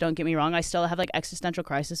followers, don't get me wrong. I still have like existential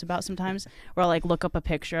crisis about sometimes, where I'll like look up a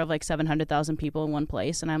picture of like 700,000 people in one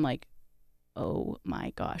place and I'm like, oh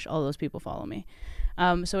my gosh, all those people follow me.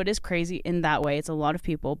 So it is crazy in that way. It's a lot of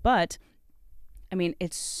people, but I mean,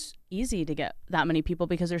 it's easy to get that many people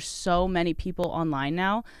because there's so many people online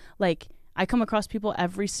now. Like, I come across people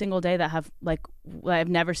every single day that have like I've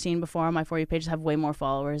never seen before on my For You pages, have way more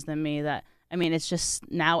followers than me. That, I mean, it's just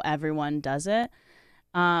now everyone does it.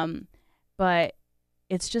 But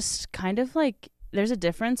it's just kind of like there's a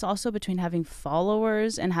difference also between having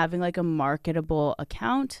followers and having like a marketable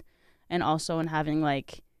account. and also in having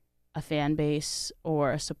like a fan base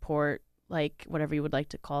or a support, like whatever you would like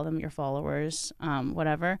to call them, your followers,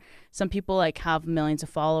 whatever. Some people like have millions of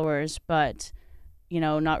followers, but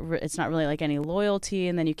it's not really like any loyalty,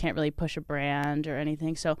 and then you can't really push a brand or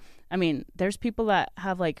anything. So, I mean, there's people that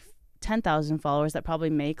have like 10,000 followers that probably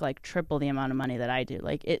make like triple the amount of money that I do.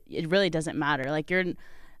 Like it really doesn't matter. Like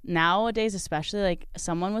nowadays, especially like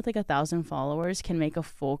someone with like 1,000 followers can make a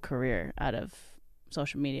full career out of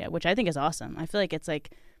social media, which I think is awesome. I feel like it's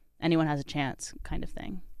like anyone has a chance kind of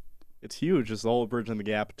thing. It's huge. It's the whole bridging the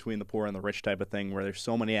gap between the poor and the rich type of thing, where there's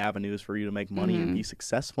so many avenues for you to make money and be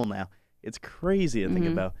successful now. It's crazy to think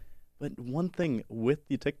about. But one thing with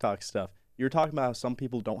the TikTok stuff, you're talking about how some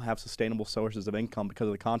people don't have sustainable sources of income because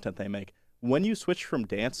of the content they make. When you switch from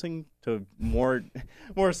dancing to more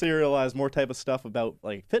serialized, more type of stuff about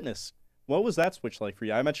like fitness, what was that switch like for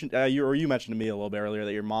you? I mentioned you mentioned to me a little bit earlier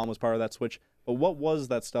that your mom was part of that switch. But what was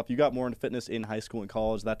that stuff? You got more into fitness in high school and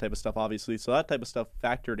college, that type of stuff, obviously. So that type of stuff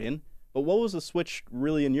factored in. But what was the switch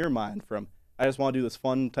really in your mind from, I just want to do this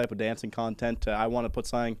fun type of dancing content to I want to put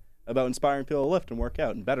something about inspiring people to lift and work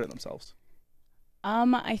out and better themselves?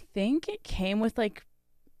 I think it came with like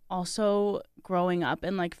also growing up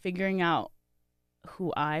and like figuring out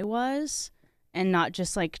who I was and not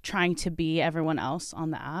just like trying to be everyone else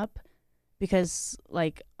on the app. Because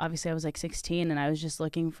like obviously I was like 16 and I was just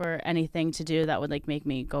looking for anything to do that would like make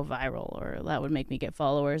me go viral or that would make me get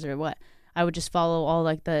followers or what. I would just follow all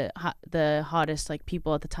like the hottest like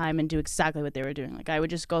people at the time and do exactly what they were doing. Like I would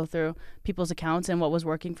just go through people's accounts and what was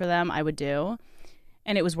working for them I would do,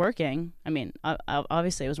 and it was working. I mean,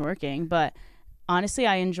 obviously it was working, but honestly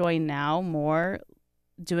I enjoy now more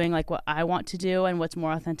doing like what I want to do and what's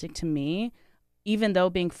more authentic to me. Even though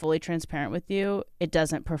being fully transparent with you, it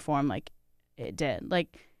doesn't perform like it did.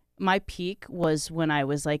 Like my peak was when I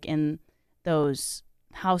was like in those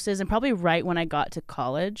houses, and probably right when I got to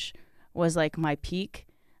college was like my peak,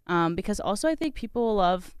 because also I think people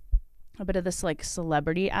love a bit of this like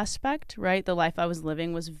celebrity aspect, right? The life I was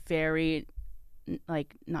living was very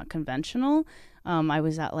like not conventional. I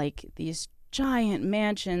was at like these giant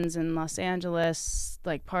mansions in Los Angeles,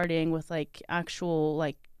 like partying with like actual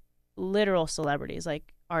like literal celebrities,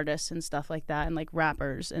 like artists and stuff like that, and like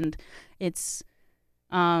rappers, and it's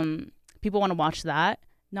people want to watch that.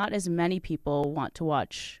 Not as many people want to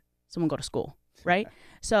watch someone go to school, right?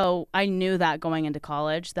 So I knew that going into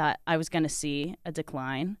college that I was going to see a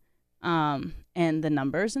decline in the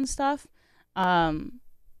numbers and stuff.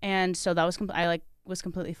 And so that was I was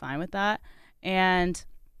completely fine with that. And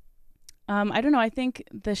I don't know, I think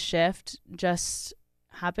the shift just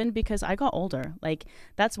happened because I got older. Like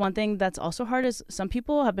that's one thing that's also hard is some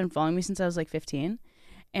people have been following me since I was like 15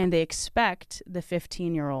 and they expect the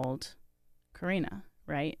 15-year-old Karina,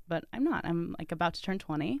 right? But I'm not. I'm like about to turn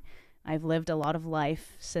 20. I've lived a lot of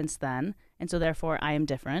life since then, and so therefore I am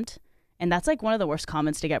different. And that's like one of the worst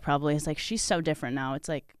comments to get probably is like, she's so different now. It's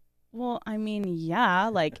like, well, I mean, yeah,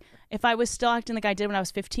 like if I was still acting like I did when I was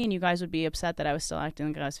 15, you guys would be upset that I was still acting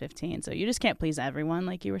like I was 15. So you just can't please everyone,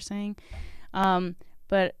 like you were saying.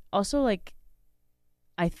 But also like,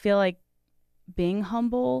 I feel like being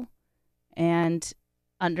humble and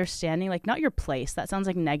understanding, like not your place, that sounds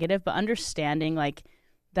like negative, but understanding like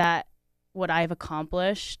that what I've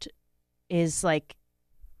accomplished is like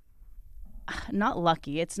not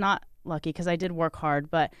lucky. It's not lucky because I did work hard,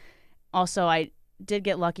 but also I did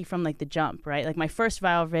get lucky from like the jump, right? Like my first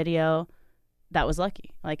viral video, that was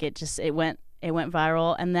lucky. Like it went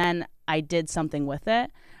viral, and then I did something with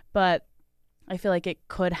it. But I feel like it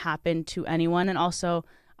could happen to anyone. And also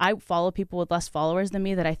I follow people with less followers than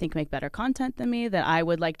me that I think make better content than me, that I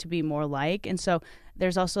would like to be more like. And so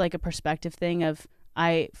there's also like a perspective thing of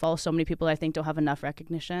I follow so many people that I think don't have enough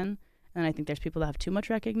recognition. And I think there's people that have too much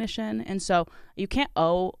recognition. And so you can't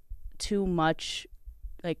owe too much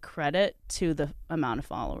like credit to the amount of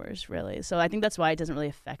followers, really. So I think that's why it doesn't really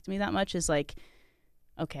affect me that much, is like,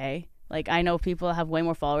 okay, like I know people have way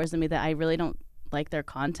more followers than me that I really don't like their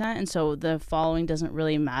content, and so the following doesn't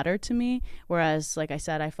really matter to me. Whereas, like I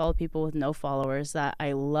said, I follow people with no followers that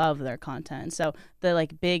I love their content. And so the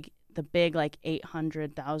big like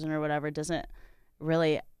 800,000 or whatever doesn't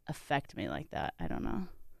really affect me like that. I don't know.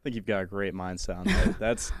 I think you've got a great mindset on that.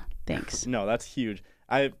 That's thanks. No, that's huge.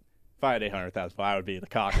 If I had 800,000, I would be the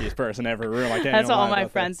cockiest person ever in the room. That's what all my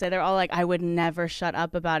friends say. They're all like, I would never shut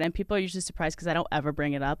up about it. And people are usually surprised because I don't ever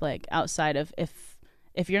bring it up. Like outside of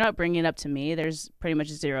if you're not bringing it up to me, there's pretty much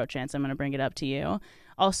zero chance I'm going to bring it up to you.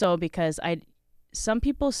 Also because some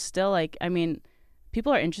people still like, I mean,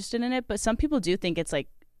 people are interested in it, but some people do think it's like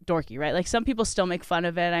dorky, right? Like some people still make fun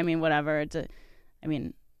of it. I mean, whatever.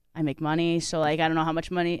 I make money, so like I don't know how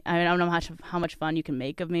much money, I don't know how much fun you can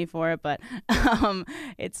make of me for it, but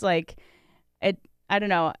it's like it I don't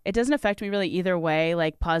know, it doesn't affect me really either way,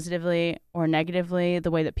 like positively or negatively,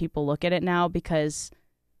 the way that people look at it now, because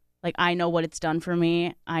like I know what it's done for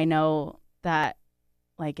me. I know that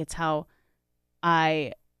like it's how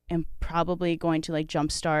I am probably going to like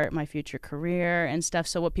jumpstart my future career and stuff.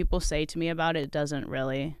 So what people say to me about it doesn't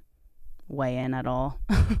really weigh in at all.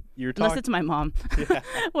 Unless it's my mom. Yeah.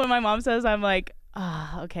 When my mom says, I'm like,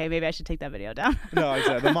 okay, maybe I should take that video down. No,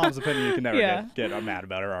 exactly. The mom's opinion you can never get mad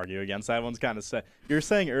about or argue against. That one's kind of set. You were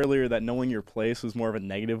saying earlier that knowing your place was more of a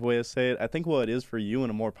negative way to say it. I think what it is for you in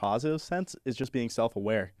a more positive sense is just being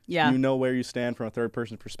self-aware. Yeah. You know where you stand from a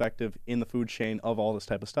third-person perspective in the food chain of all this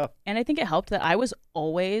type of stuff. And I think it helped that I was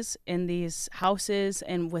always in these houses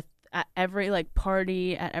and with at every like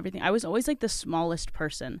party, at everything. I was always like the smallest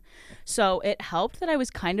person. So it helped that I was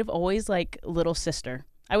kind of always like little sister.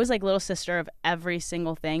 I was like little sister of every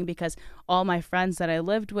single thing, because all my friends that I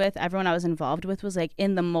lived with, everyone I was involved with was like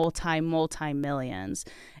in the multi millions.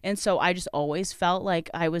 And so I just always felt like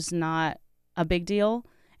I was not a big deal.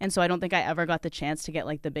 And so I don't think I ever got the chance to get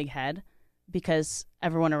like the big head, because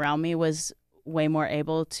everyone around me was way more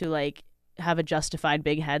able to like have a justified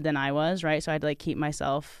big head than I was, right? So I had to like keep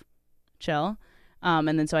myself chill. And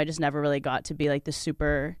then so I just never really got to be like the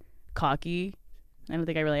super cocky. I don't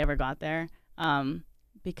think I really ever got there.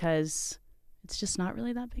 Because it's just not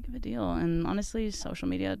really that big of a deal. And honestly, social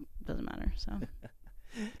media doesn't matter. So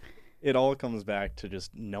it all comes back to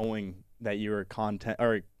just knowing that you're content,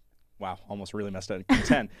 or wow, almost really messed up.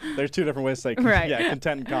 Content. There's two different ways to say right. Yeah,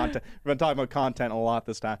 content and content. We've been talking about content a lot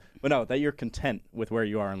this time. But no, that you're content with where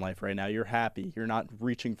you are in life right now. You're happy. You're not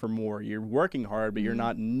reaching for more. You're working hard, but you're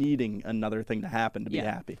not needing another thing to happen to be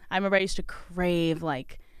happy. I remember I used to crave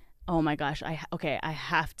like, oh my gosh, I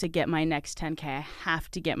have to get my next 10K. I have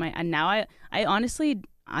to get my, and now I honestly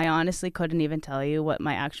couldn't even tell you what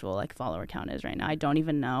my actual like follower count is right now. I don't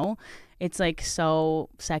even know. It's like so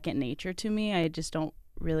second nature to me. I just don't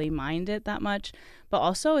really mind it that much. But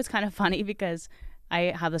also it's kind of funny because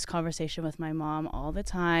I have this conversation with my mom all the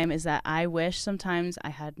time, is that I wish sometimes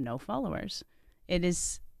I had no followers. It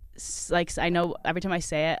is like, I know every time I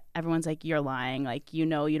say it, everyone's like, you're lying, like, you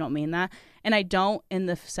know, you don't mean that. And I don't, in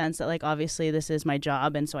the sense that like obviously this is my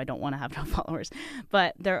job and so I don't want to have no followers,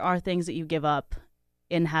 but there are things that you give up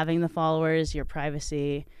in having the followers, your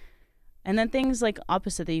privacy, and then things like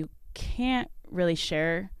opposite that you can't really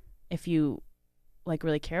share if you like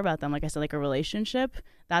really care about them. Like I said, like a relationship,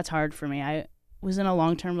 that's hard for me. I was in a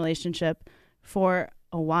long-term relationship for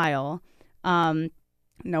a while. No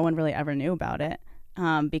one really ever knew about it.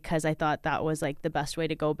 Because I thought that was like the best way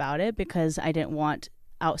to go about it, because I didn't want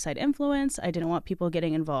outside influence. I didn't want people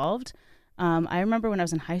getting involved. I remember when I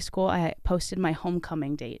was in high school, I posted my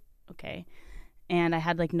homecoming date. Okay. And I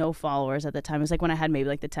had like no followers at the time. It was like when I had maybe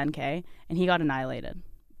like the 10K, and he got annihilated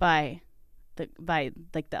by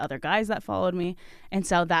like the other guys that followed me. And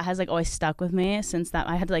so that has like always stuck with me since that.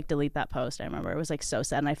 I had to like delete that post. I remember it was like so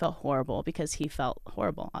sad, and I felt horrible because he felt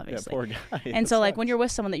horrible, obviously. Yeah, poor guy. And so like when you're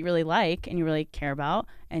with someone that you really like and you really care about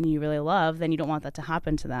and you really love, then you don't want that to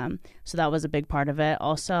happen to them. So that was a big part of it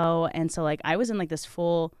also. And so like I was in like this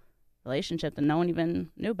full relationship that no one even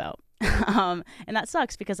knew about. And that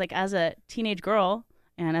sucks, because like as a teenage girl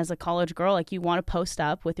and as a college girl, like you want to post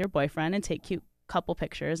up with your boyfriend and take cute couple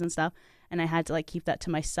pictures and stuff. And I had to like keep that to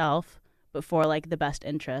myself, but for like the best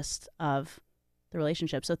interest of the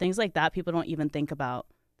relationship. So things like that people don't even think about,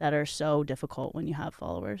 that are so difficult when you have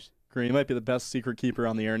followers. Karina, you might be the best secret keeper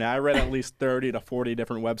on the internet. I read at least 30 to 40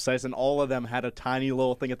 different websites, and all of them had a tiny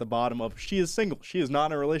little thing at the bottom of, she is single, she is not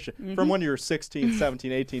in a relationship. From when you were 16,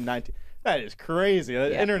 17, 18, 19. That is crazy.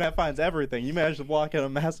 The internet finds everything. You managed to block out a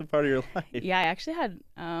massive part of your life. Yeah, I actually had,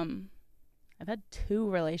 I've had 2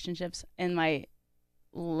 relationships in my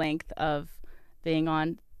length of being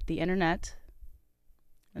on the internet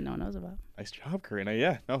that no one knows about. Nice job, Karina.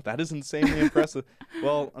 Yeah, no, that is insanely impressive.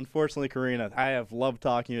 Well, unfortunately, Karina, I have loved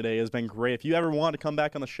talking to you today. It's been great. If you ever want to come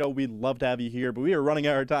back on the show, we'd love to have you here, but we are running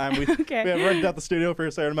out of time. We have rented out the studio for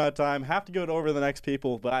a certain amount of time. Have to go over to the next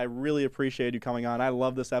people, but I really appreciate you coming on. I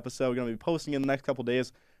love this episode. We're going to be posting in the next couple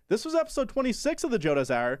days. This was episode 26 of the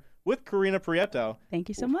Jodas Hour with Karina Prieto. Thank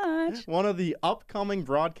you so much. One of the upcoming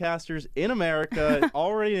broadcasters in America,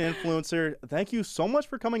 already an influencer. Thank you so much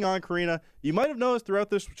for coming on, Karina. You might have noticed throughout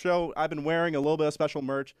this show, I've been wearing a little bit of special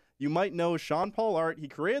merch. You might know Sean Paul Art. He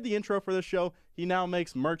created the intro for this show. He now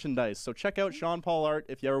makes merchandise. So check out Sean Paul Art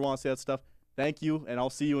if you ever want to see that stuff. Thank you, and I'll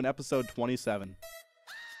see you in episode 27.